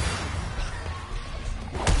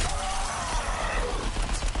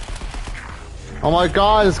 Oh my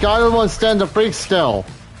god, this guy doesn't want to stand the freak still.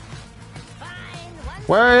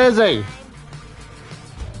 Where is he?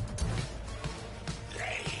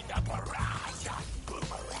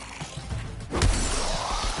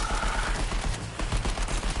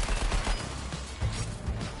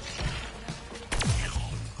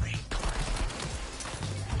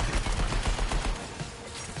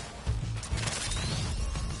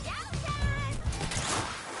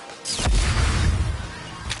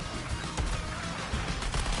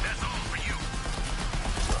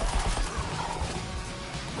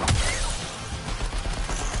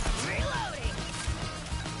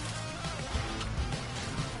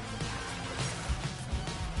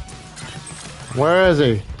 Where is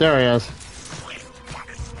he? There he is.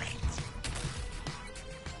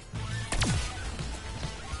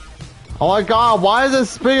 Oh my god, why is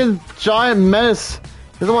this big giant menace?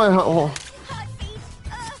 This is what, oh.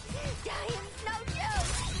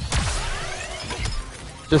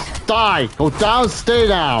 Just die! Go down, stay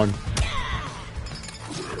down!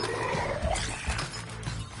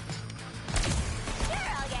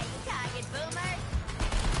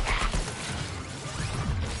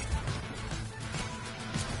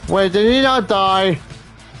 Wait, did he not die?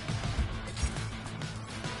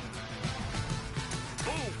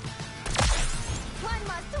 One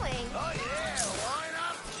more swing. Oh yeah, line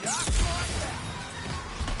up just like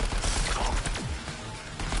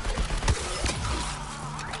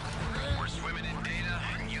that. We're swimming in data,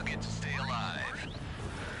 and you get to stay alive.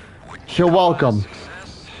 You're welcome.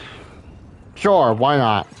 Sure, why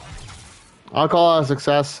not? I'll call it a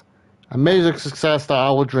success. A major success that I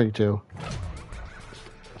will drink to.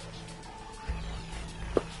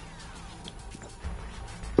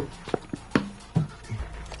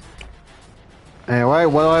 Anyway,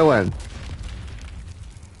 what do I win?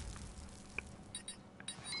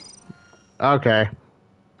 Okay.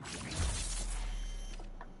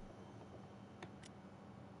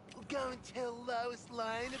 We'll go and tell Lois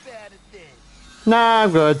Lane about it then. Nah,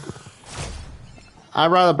 I'm good.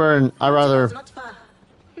 I'd rather It's not far.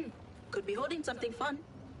 Could be holding something fun.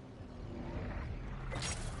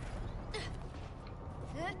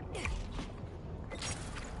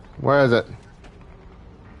 Where is it?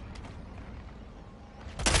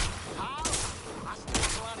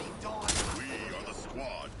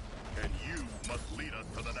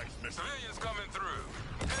 Civilians coming through.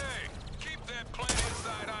 Hey, keep that plane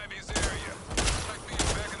inside Ivy's area. It's like being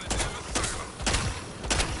back in the damn asylum.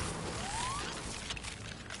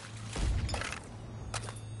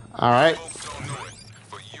 All right. Folks don't know it,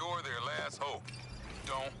 but you're their last hope.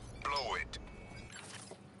 Don't blow it.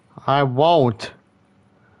 I won't.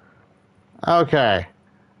 Okay.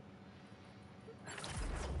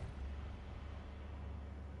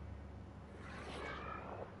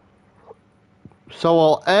 So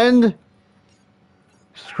we'll end.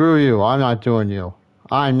 Screw you. I'm not doing you.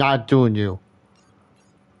 I'm not doing you.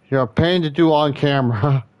 You're a pain to do on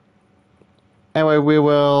camera. Anyway, we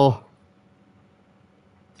will.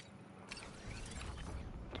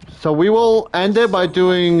 So we will end it by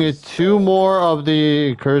doing 2 more of the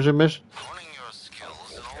incursion missions. Honing your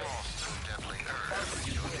skills in all often deadly earth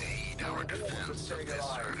to aid our defense of this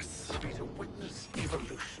earth. Be to witness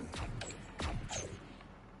evolution.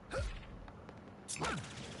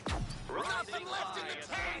 Nothing left in the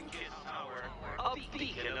tank! A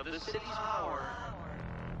beacon of the city's power.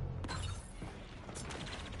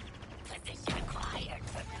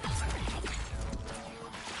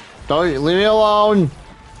 Don't leave me alone.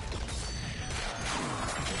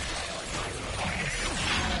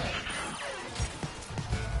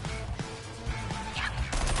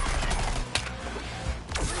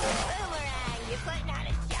 Boomerang, you putting on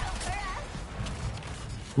a show for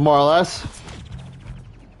us? More or less.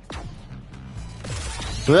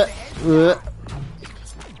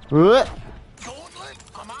 Gauntlet,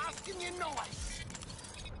 I'm asking you nice.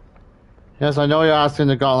 Yes, I know you're asking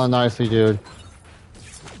the gauntlet nicely, dude.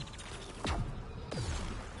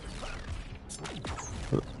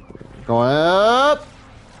 Going up.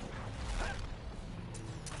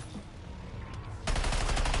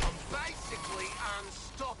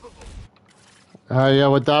 Yeah,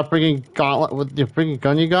 with that freaking gauntlet, with the freaking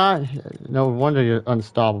gun you got, no wonder you're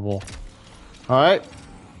unstoppable. Alright.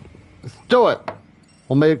 Let's do it.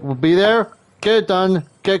 We'll be there, get it done,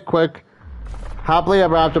 get quick. Happily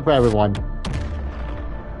ever after for everyone.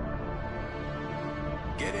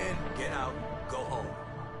 Get in, get out, go home.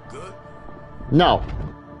 Good? No.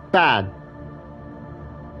 Bad.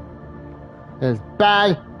 It's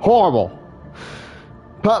bad, horrible.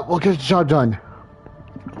 But we'll get the job done.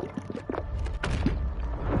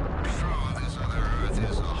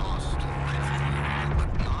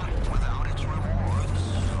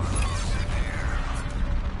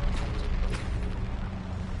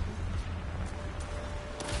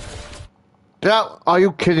 Yeah, are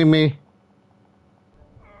you kidding me?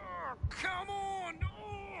 Oh, come on!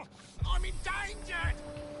 Oh, I'm endangered!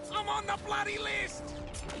 I'm on the bloody list!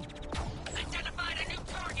 Identified a new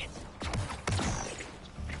target.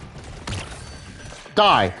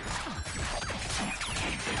 Die.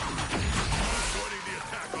 Joining the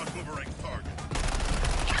attack on Boomerang's target.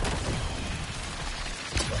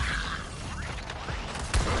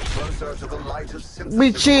 Closer to the light of synthesis.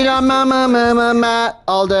 We cheat on ma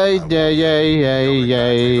all day,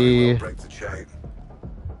 yay. Break the chain.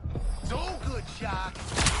 It's all good, Shark.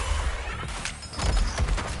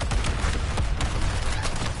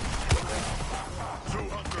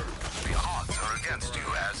 The odds are against you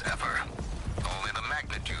as ever. Only the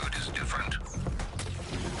magnitude is different.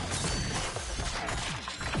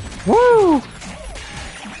 Woo!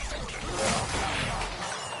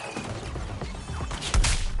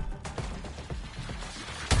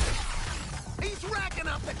 He's racking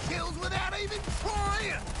up the kills without even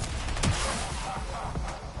trying!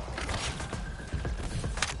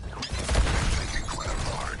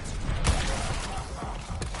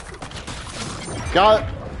 Got it.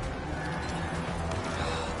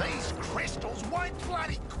 These crystals won't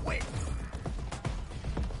bloody quit!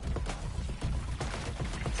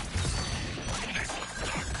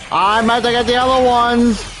 I'm about to get the other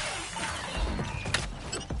ones.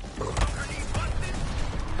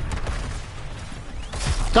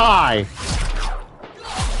 Die.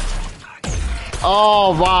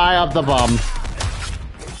 Oh, right up the bum.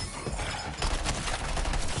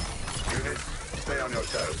 Units, stay on your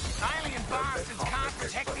toes. Alien bastards can't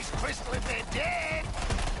protect this crystal if they're dead!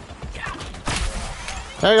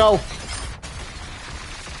 There you go.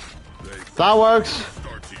 That works.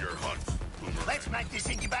 Start to your hunt, Boomerang. Let's make this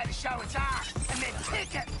incubator show its ass, and then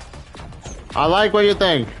kick it! I like what you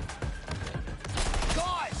think.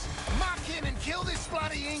 Guys, muck in and kill this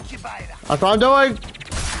bloody incubator! That's what I'm doing.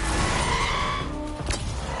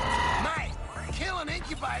 Mate, killing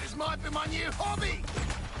incubators might be my new hobby!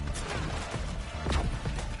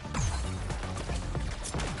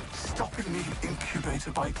 Stopping me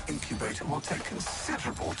incubator by incubator will take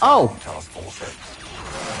considerable time. Oh. Task Force X.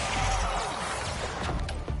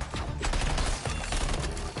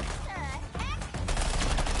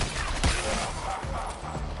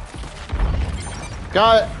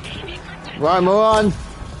 Got it. Right, move on.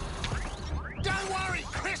 Don't worry,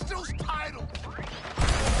 crystal's total!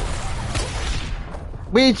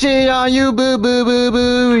 We cheat on you, boo boo boo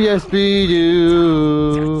boo. Yes, we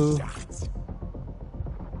do.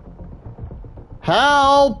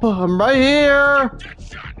 Help! I'm right here.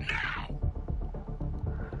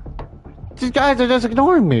 These guys are just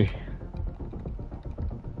ignoring me.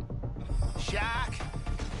 Shark,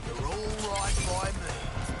 you're all right by me.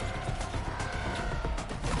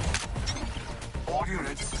 All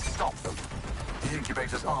units, stop them. The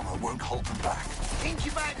incubator's armor won't hold them back.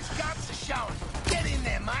 Incubator's guts are showing. Get in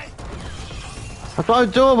there, mate. That's what I'm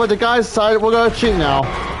doing, but the guys decided we're gonna cheat now.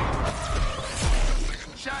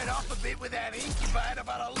 Showed off a bit with that incubator,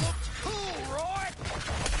 but I looked cool, right?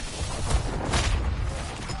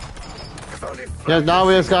 If only Yeah, now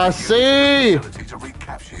we just gotta see. ability to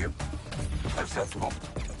recapture you. Acceptable.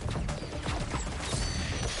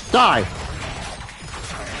 Die.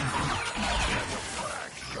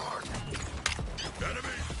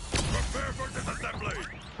 Enemy, prepare for disassembly.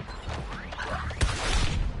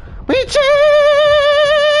 We cheat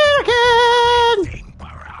again.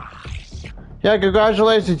 Yeah,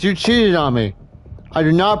 congratulations, you cheated on me. I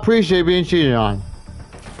do not appreciate being cheated on.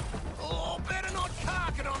 Oh, better not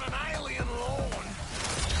cark it on an alien lawn.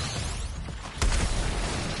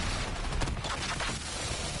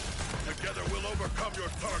 Together we'll overcome your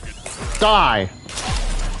target. Die.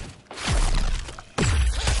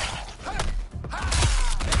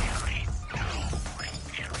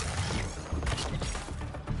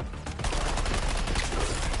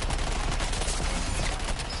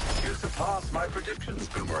 You surpassed my predictions,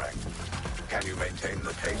 Boomerang. Can you maintain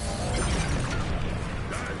the pace?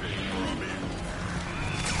 Diving from in.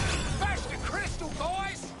 crystal,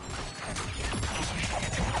 guys!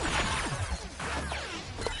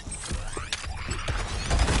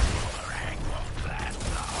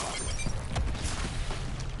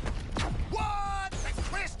 What? The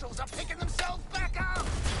crystals are picking themselves back up!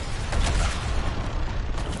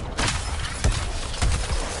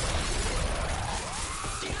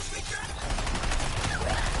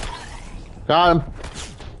 Got him.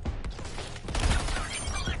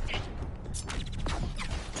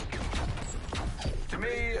 To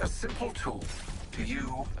me, a simple tool. To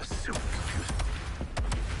you, a supercomputer.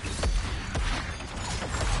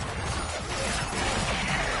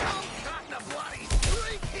 I'm cutting a bloody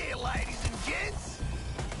streak here, ladies and gents!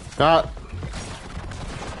 Got.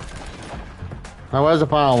 Now where's the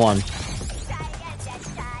final one?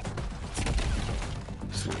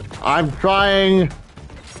 I'm trying.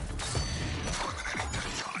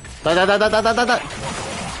 Da.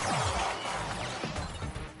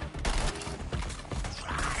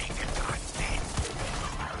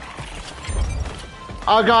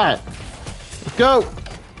 I got it. Let's go.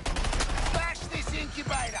 Bash this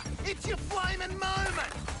incubator! It's your flaming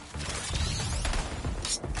moment!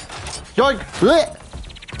 Yoink. Blech.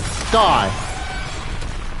 Die.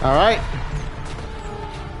 All right.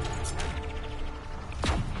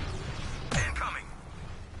 Incoming.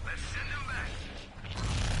 Let's send him back.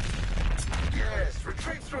 Yes,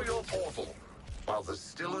 retreat through your portal. While there's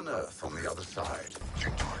still an Earth on the other side.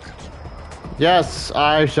 Check target. Yes,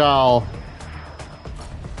 I shall.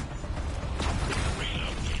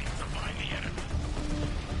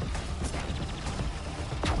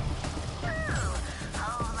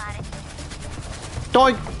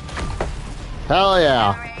 Doink! Hell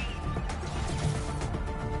yeah.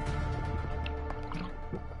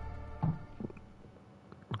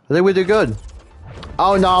 I think we did good.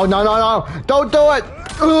 Oh no. Don't do it!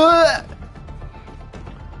 Ugh.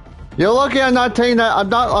 You're lucky I'm not taking that. I'm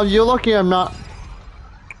not. You're lucky I'm not.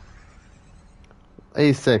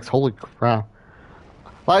 A6. Holy crap.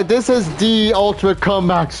 Like, this is the ultimate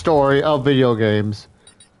comeback story of video games.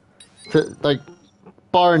 Like,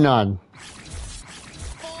 bar none.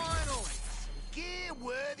 Finally! Gear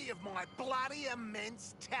worthy of my bloody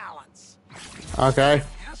immense talents. Okay.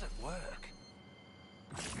 How's it work?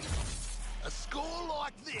 A score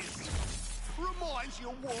like this reminds you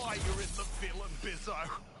why you're in the villain, Bizzo.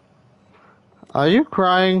 Are you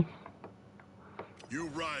crying? You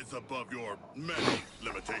rise above your many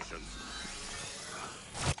limitations.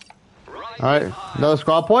 Alright, another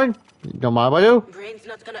squad point? Don't mind if I do. Brain's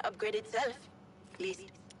not gonna upgrade itself. At least,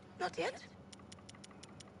 not yet.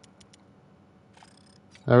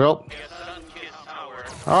 There we go.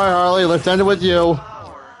 Alright, Harley, let's end it with you.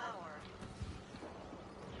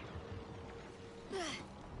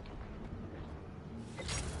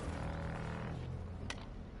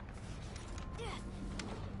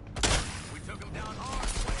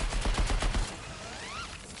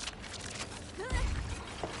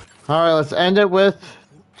 Alright, let's end it with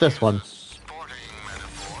this one. Sporting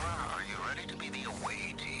metaphor, are you ready to be the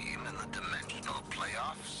away team in the dimensional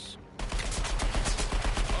playoffs?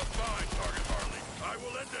 A fine target, Harley. I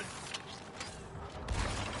will end it.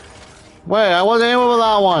 Wait, I wasn't aiming for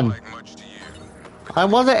that one. Like much to you. I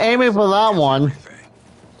wasn't aiming for that one.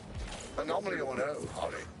 Anomaly or no,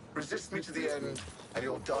 Harley. Resist me to the end, and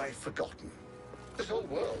you'll die forgotten. This whole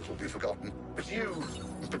world will be forgotten, but you,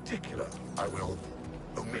 in particular, I will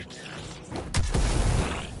omit.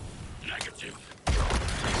 Negative.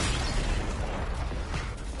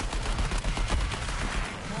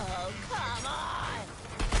 Oh, come on!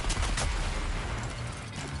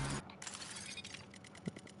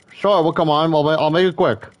 Sure, well, come on. I'll make it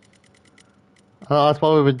quick. That's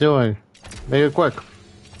what we've been doing. Make it quick.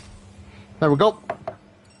 There we go.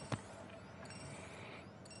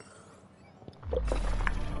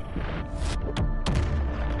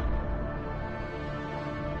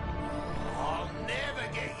 I'll never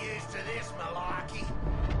get used to this malarkey.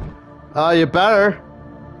 You better.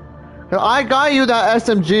 I got you that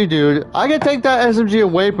SMG, dude. I can take that SMG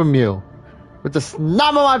away from you. With the snap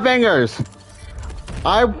of my fingers.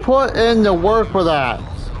 I put in the work for that.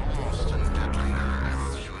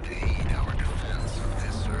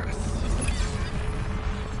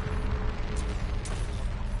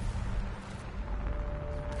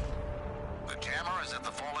 The jammer is at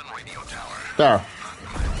the fallen radio tower. There.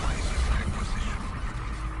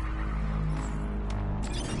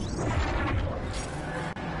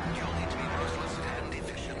 You'll need to be ruthless and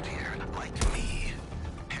efficient here, like me.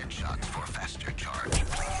 Headshots for faster charge,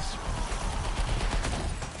 please.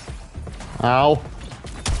 Ow.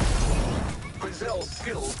 Grizel's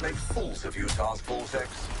skills make fools of you, Task Force X.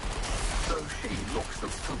 So she looks the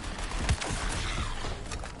fool.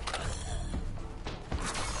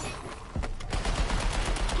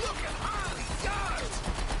 Look at Harley go!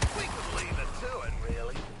 We could leave it to it,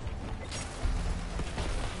 really.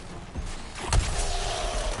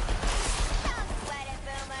 Don't sweat it,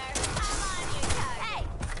 Boomer. I'm on your toes. Hey,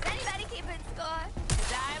 is anybody keeping score?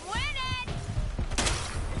 'Cause I'm winning!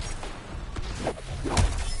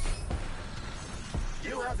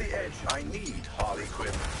 You have the edge I need, Harley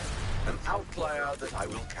Quinn. An outlier that I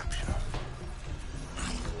will capture.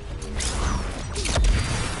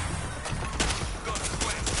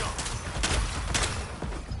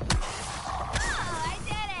 Oh, I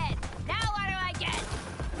did it! Now what do I get?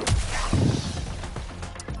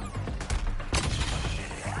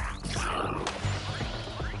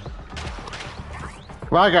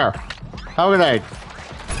 Roger. Have a grenade.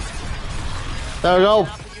 There we go.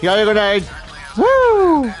 You got your grenade.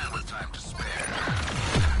 Woo! With time to spare.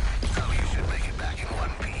 So you should make it back in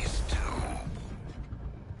one piece, too.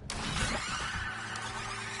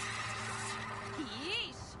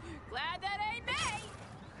 Yeesh! Glad that ain't me!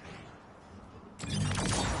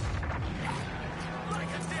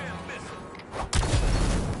 Like a damn missile.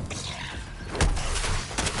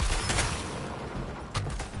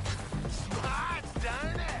 Smart's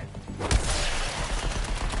done it.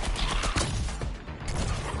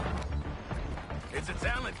 It's a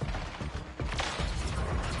talent.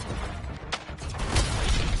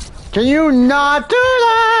 Can you not do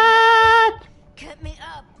that? Cut me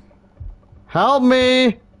up. Help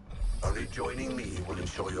me. Only joining me will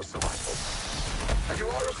ensure your survival. And you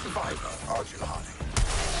are a survivor, aren't you, Harley?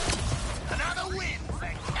 Another win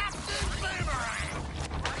for Captain Boomerang.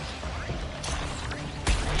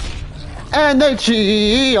 And they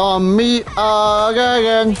cheat on me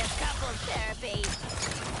again. Couple therapy.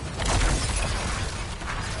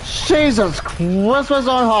 Jesus Christmas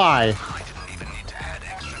on high. I didn't even need to add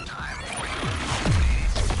extra time for you.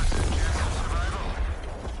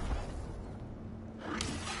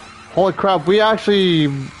 Holy crap, we actually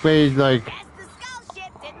made like... Guess the skull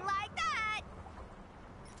ship didn't like that.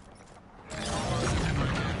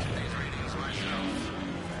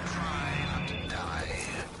 Try not to die.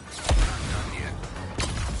 Not done yet.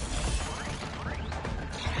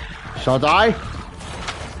 Shall I die?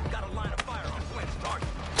 Got a line of fire on Quinn's target.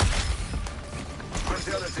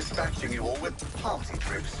 Brazil is dispatching you all with party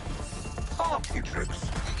tricks. Party tricks.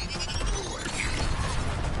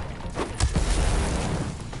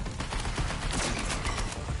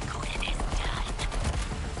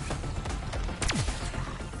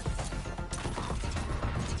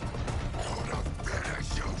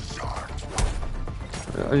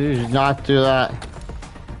 You should not do that.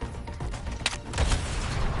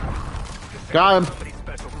 Got him. Somebody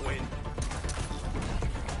special, Quinn.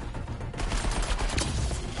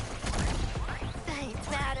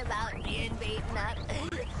 Ain't mad about being beaten up.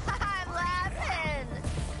 I'm laughing.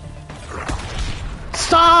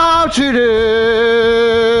 Stop shooting!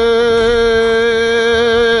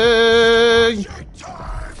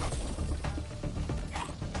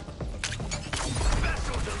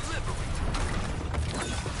 Special delivery.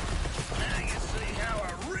 Now you see how a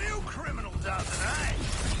real criminal does it, eh?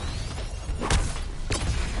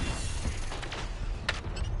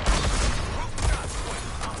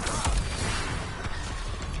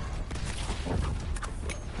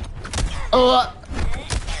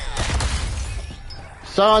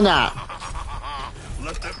 So on that.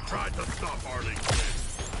 Let them try to stop Harley Quinn.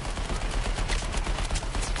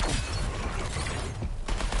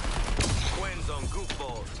 Quinn's on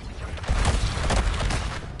goofballs.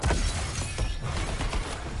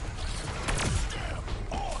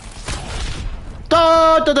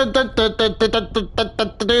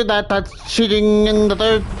 That's cheating in the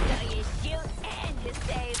third. So you shoot and you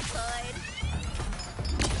save, Floyd.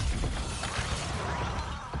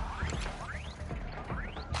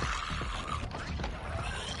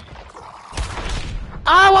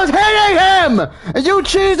 I was hitting him! And you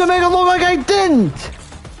cheated to make it look like I didn't!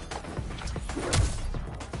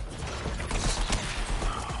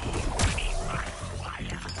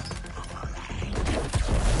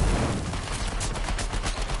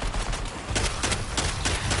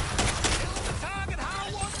 Target how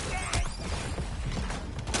was dead.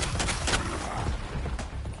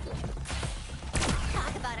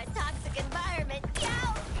 Talk about a toxic environment, yo!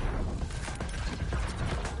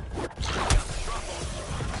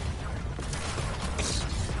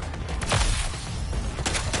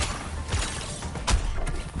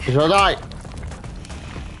 You shall die.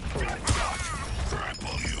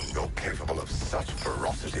 You're capable of such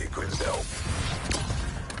ferocity, Quinzel.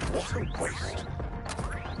 What a waste.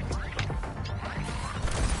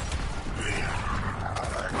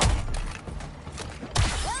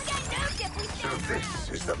 This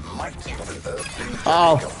is the might of an earthling.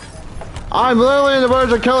 Oh. I'm literally on the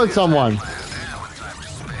verge of killing someone. Oh,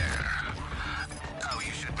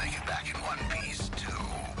 you should make it back in one piece, too.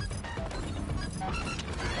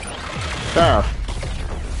 There.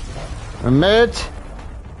 We made it.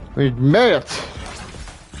 We made it.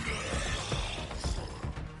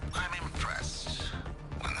 I'm impressed.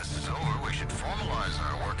 When this is over, we should formalize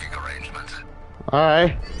our working arrangement.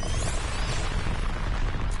 Alright.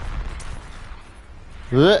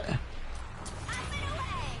 What?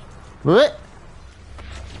 What?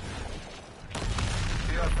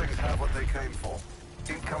 The Earthlings have what they came for.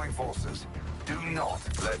 Incoming forces. Do not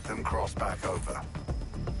let them cross back over.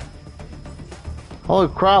 Holy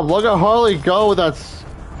crap, look at Harley go, that's...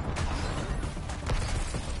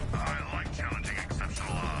 I like challenging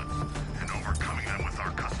exceptional odds and overcoming them with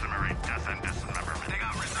our customary death and dismemberment. They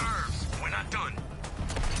got reserves. We're not done.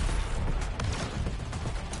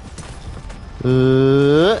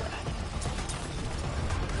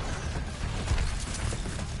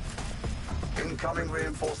 Incoming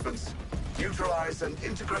reinforcements. Neutralize and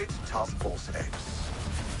integrate Task Force X.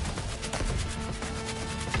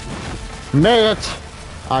 Made it!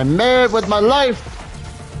 I made it with my life!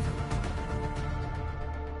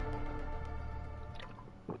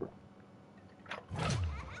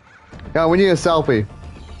 Yeah, we need a selfie.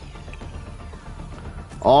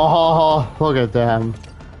 Oh, look at them.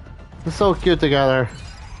 They're so cute together.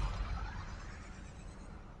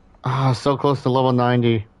 Ah, so close to level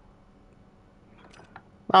 90.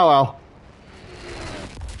 Oh well.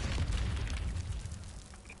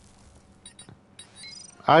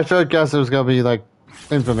 I should guess it was gonna be like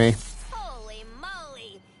infamy. Holy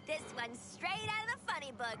moly! This one's straight out of the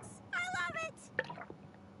funny books. I love it!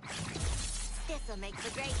 This'll make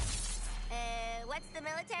for great... what's the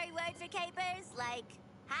military word for capers? Like,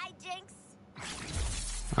 hijinks?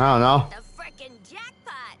 I don't know. The frickin'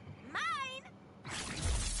 jackpot! Mine!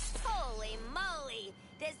 Holy moly!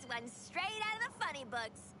 This one's straight out of the funny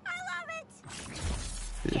books. I love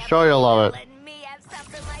it! Sure you'll love it. Letting me have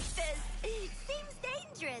something like this seems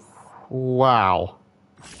dangerous. Wow.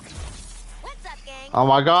 What's up, gang? Oh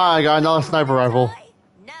my god, I got another sniper rifle.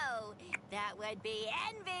 No, that would be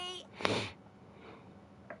envy.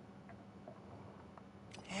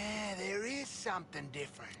 Yeah, there is something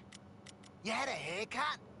different. You had a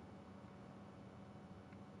haircut?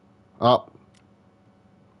 Oh.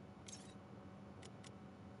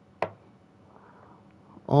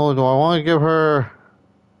 Oh, do I want to give her...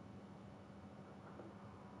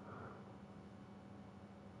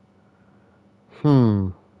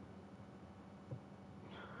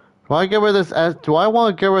 Do I give her this? Do I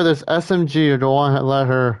want to give her this SMG, or do I want to let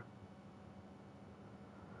her?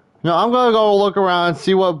 No, I'm gonna go look around and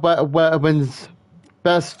see what weapons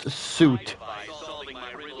best suit. By solving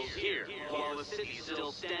my riddles here, while the city's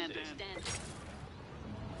still standing.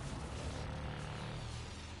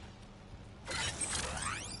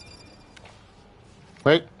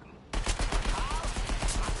 Wait.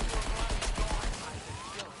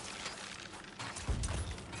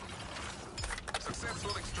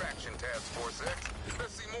 Successful extraction, Task Force X.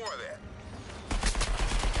 Let's see more of that.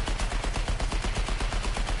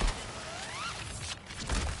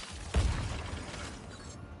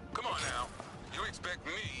 Come on now. You expect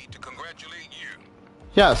me to congratulate you?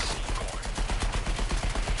 Yes.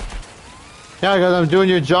 Yeah, because I'm doing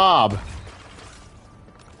your job.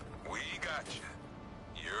 We got you.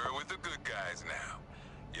 You're with the good guys now.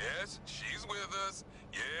 Yes, she's with us.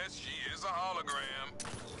 Yes, she is a hologram.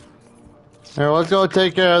 Here, let's go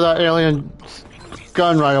take care of that alien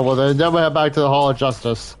gun right over there, and then we'll head back to the Hall of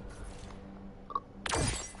Justice.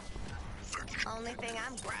 Only thing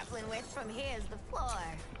I'm grappling with from here is the floor.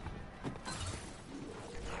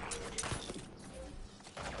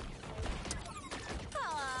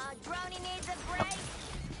 Aw, Droney needs a break.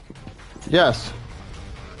 Yes.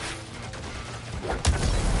 Gonna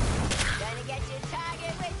get your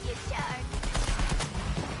target with your shark.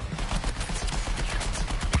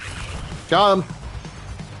 Got him.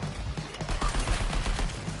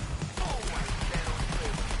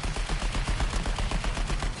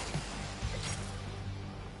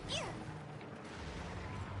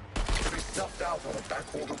 To be stuffed out on a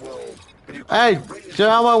backwater world. But you Hey, get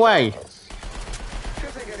out of my way. Do you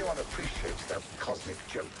think anyone appreciates that cosmic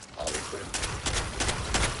joke, Harley Quinn?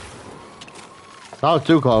 That was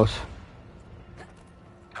too close.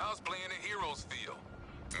 How's playing a hero's feel?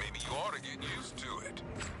 Maybe you ought to get used to it.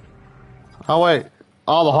 Oh wait.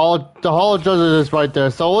 Oh, the Hall of Justice is right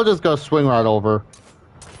there, so we'll just go swing right over.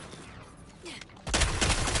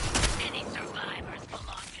 Any survivors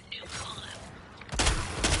belong to New Column.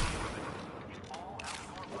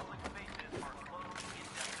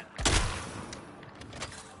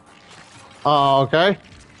 Oh, okay.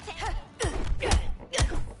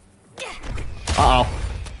 Uh-oh.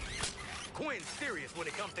 Quinn's serious when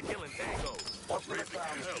it comes to killing tangos. What we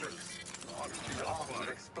found is armed with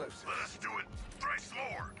explosives. Let's do it thrice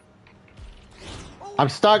more. I'm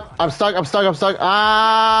stuck. I'm stuck. I'm stuck. I'm stuck.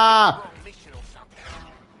 Ah!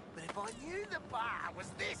 But if I knew the bar was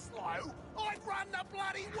this low, I'd run the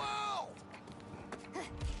bloody world.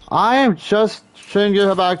 I am just trying to get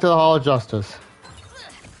her back to the Hall of Justice.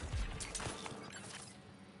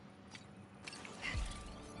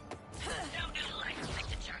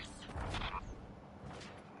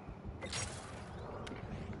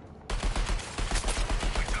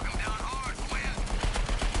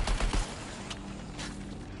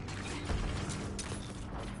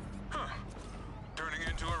 Turning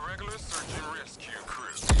into a regular search and rescue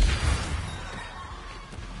crew.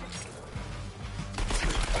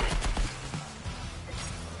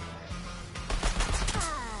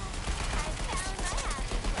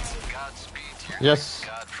 Godspeed to your Yes.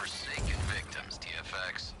 godforsaken victims,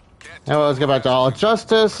 TFX. Now let's get back to Hall of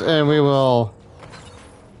Justice, and we will.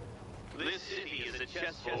 This city is a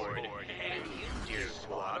chessboard, and you, dear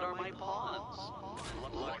squad, are my pawns.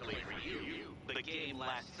 Luckily for you, the game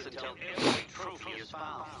lasts until every trophy is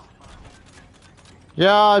found.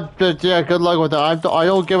 Yeah, but yeah. Good luck with that. I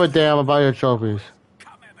don't give a damn about your trophies.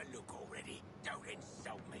 Come have a look already. Don't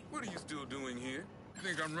insult me. What are you still doing here? You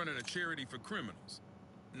think I'm running a charity for criminals?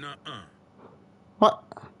 Nuh-uh. What?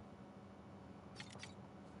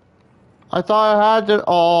 I thought I had it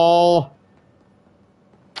all.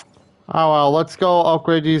 Oh well, let's go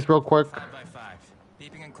upgrade these real quick. 5 by 5.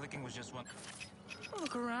 Beeping and clicking was just one.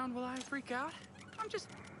 Look around while I freak out. I'm just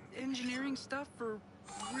engineering stuff for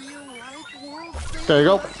real life world. There you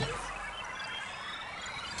go.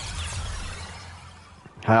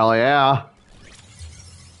 Hell yeah.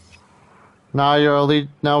 Now you're elite.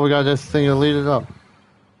 Now we got this thing to lead it up.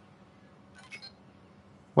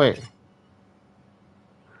 Wait.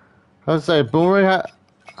 Let's say boomerang.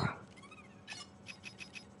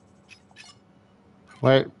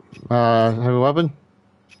 Wait. Heavy weapon.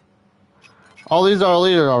 All these are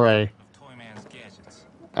elite already.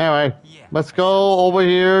 Anyway, let's go over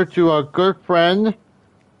here to our good friend.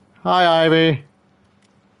 Hi, Ivy.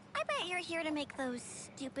 I bet you're here to make those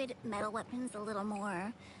stupid metal weapons a little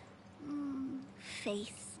more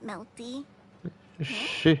face melty.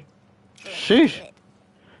 Sheesh.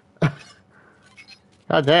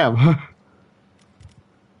 God damn.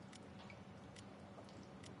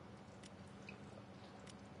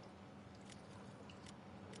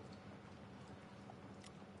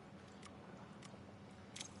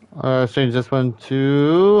 Let's change this one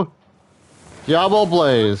to Diablo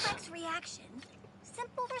Blaze. Reaction.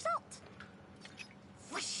 Simple result.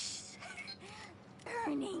 Whoosh.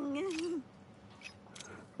 Burning.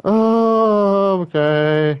 Oh,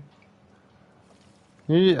 okay.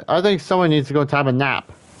 I think someone needs to go have a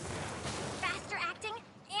nap. Faster acting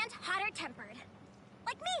and hotter tempered.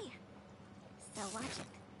 Like me. So watch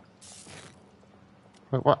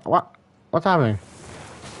it. Wait, what's happening?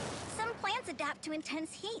 Some plants adapt to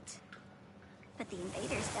intense heat. But the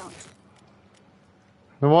invaders don't.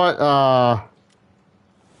 What,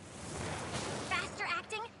 Faster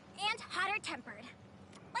acting and hotter tempered.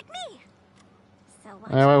 Like me. So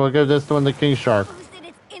watch Anyway, we'll give this one to King Shark. boosted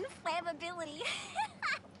its inflammability.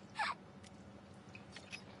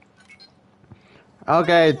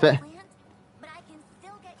 Okay,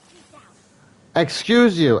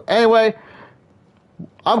 excuse you. Anyway,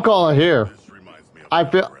 I'm calling it here. I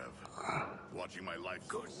feel.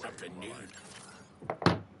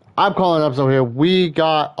 I'm calling it up so here. We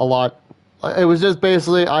got a lot. It was just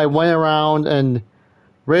basically I went around and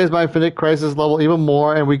raised my Infinite Crisis level even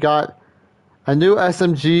more, and we got a new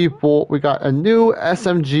SMG for. We got a new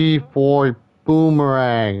SMG for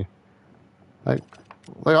Boomerang.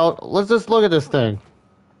 Let's just look at this thing.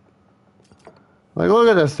 Look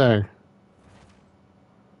at this thing.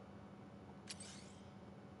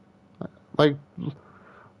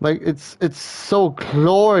 It's so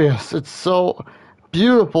glorious. It's so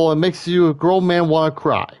beautiful. It makes you a grown man want to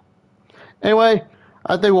cry. Anyway,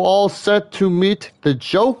 I think we're all set to meet the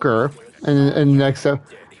Joker in the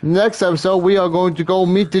next episode. We are going to go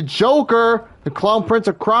meet the Joker, the Clown Prince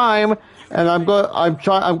of Crime, and I'm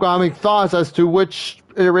having thoughts as to which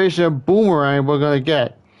iteration of Boomerang we're gonna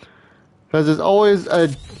get, because there's always a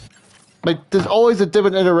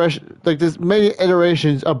different iteration. There's many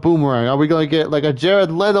iterations of Boomerang. Are we gonna get like a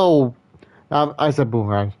Jared Leto? I said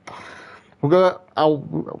Boomerang. We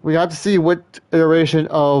have to see what iteration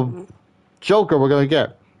of Joker we're gonna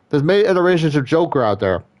get. There's many iterations of Joker out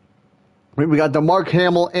there. We got the Mark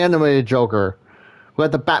Hamill animated Joker, We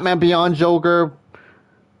got the Batman Beyond Joker.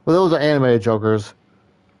 Well, those are animated Jokers.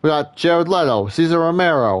 We got Jared Leto, Cesar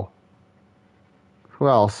Romero. Who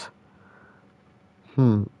else?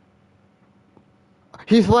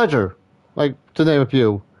 Heath Ledger, like to name a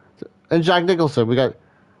few, and Jack Nicholson. We got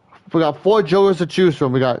 4 Jokers to choose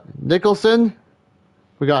from. We got Nicholson,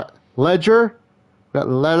 we got Ledger, we got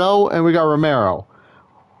Leto, and we got Romero.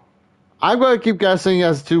 I'm going to keep guessing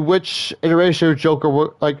as to which iteration of Joker.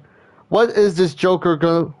 Like, what is this Joker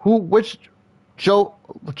going? Which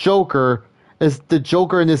Joker is the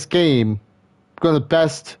Joker in this game going to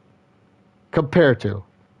best compare to?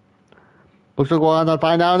 Looks like we'll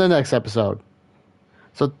find out in the next episode.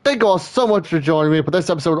 So thank you all so much for joining me for this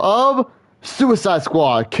episode of Suicide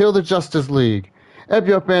Squad, Kill the Justice League. If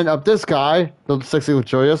you're a fan of this guy, the sexy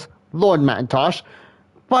luxurious Lord Macintosh,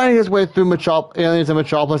 finding his way through aliens in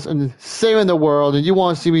Metropolis and saving the world, and you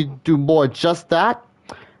want to see me do more just that,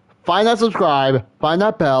 find that subscribe, find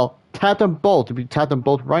that bell, tap them both. If you tap them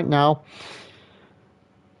both right now,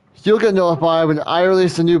 you'll get notified when I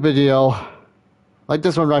release a new video, like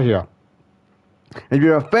this one right here. If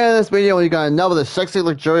you're a fan of this video and you got enough of the sexy,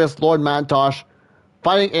 luxurious Lord Macintosh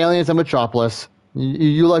fighting aliens in Metropolis,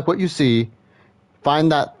 you like what you see,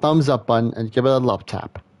 find that thumbs up button and give it a love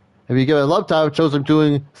tap. If you give it a love tap, it shows I'm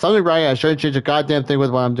doing something right and I shouldn't change a goddamn thing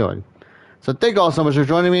with what I'm doing. So thank you all so much for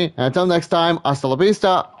joining me, and until next time, hasta la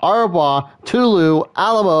vista, au revoir, toodaloo,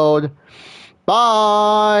 a la mode,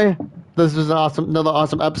 bye! This is another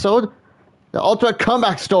awesome episode. The Ultimate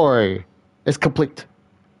Comeback Story is complete.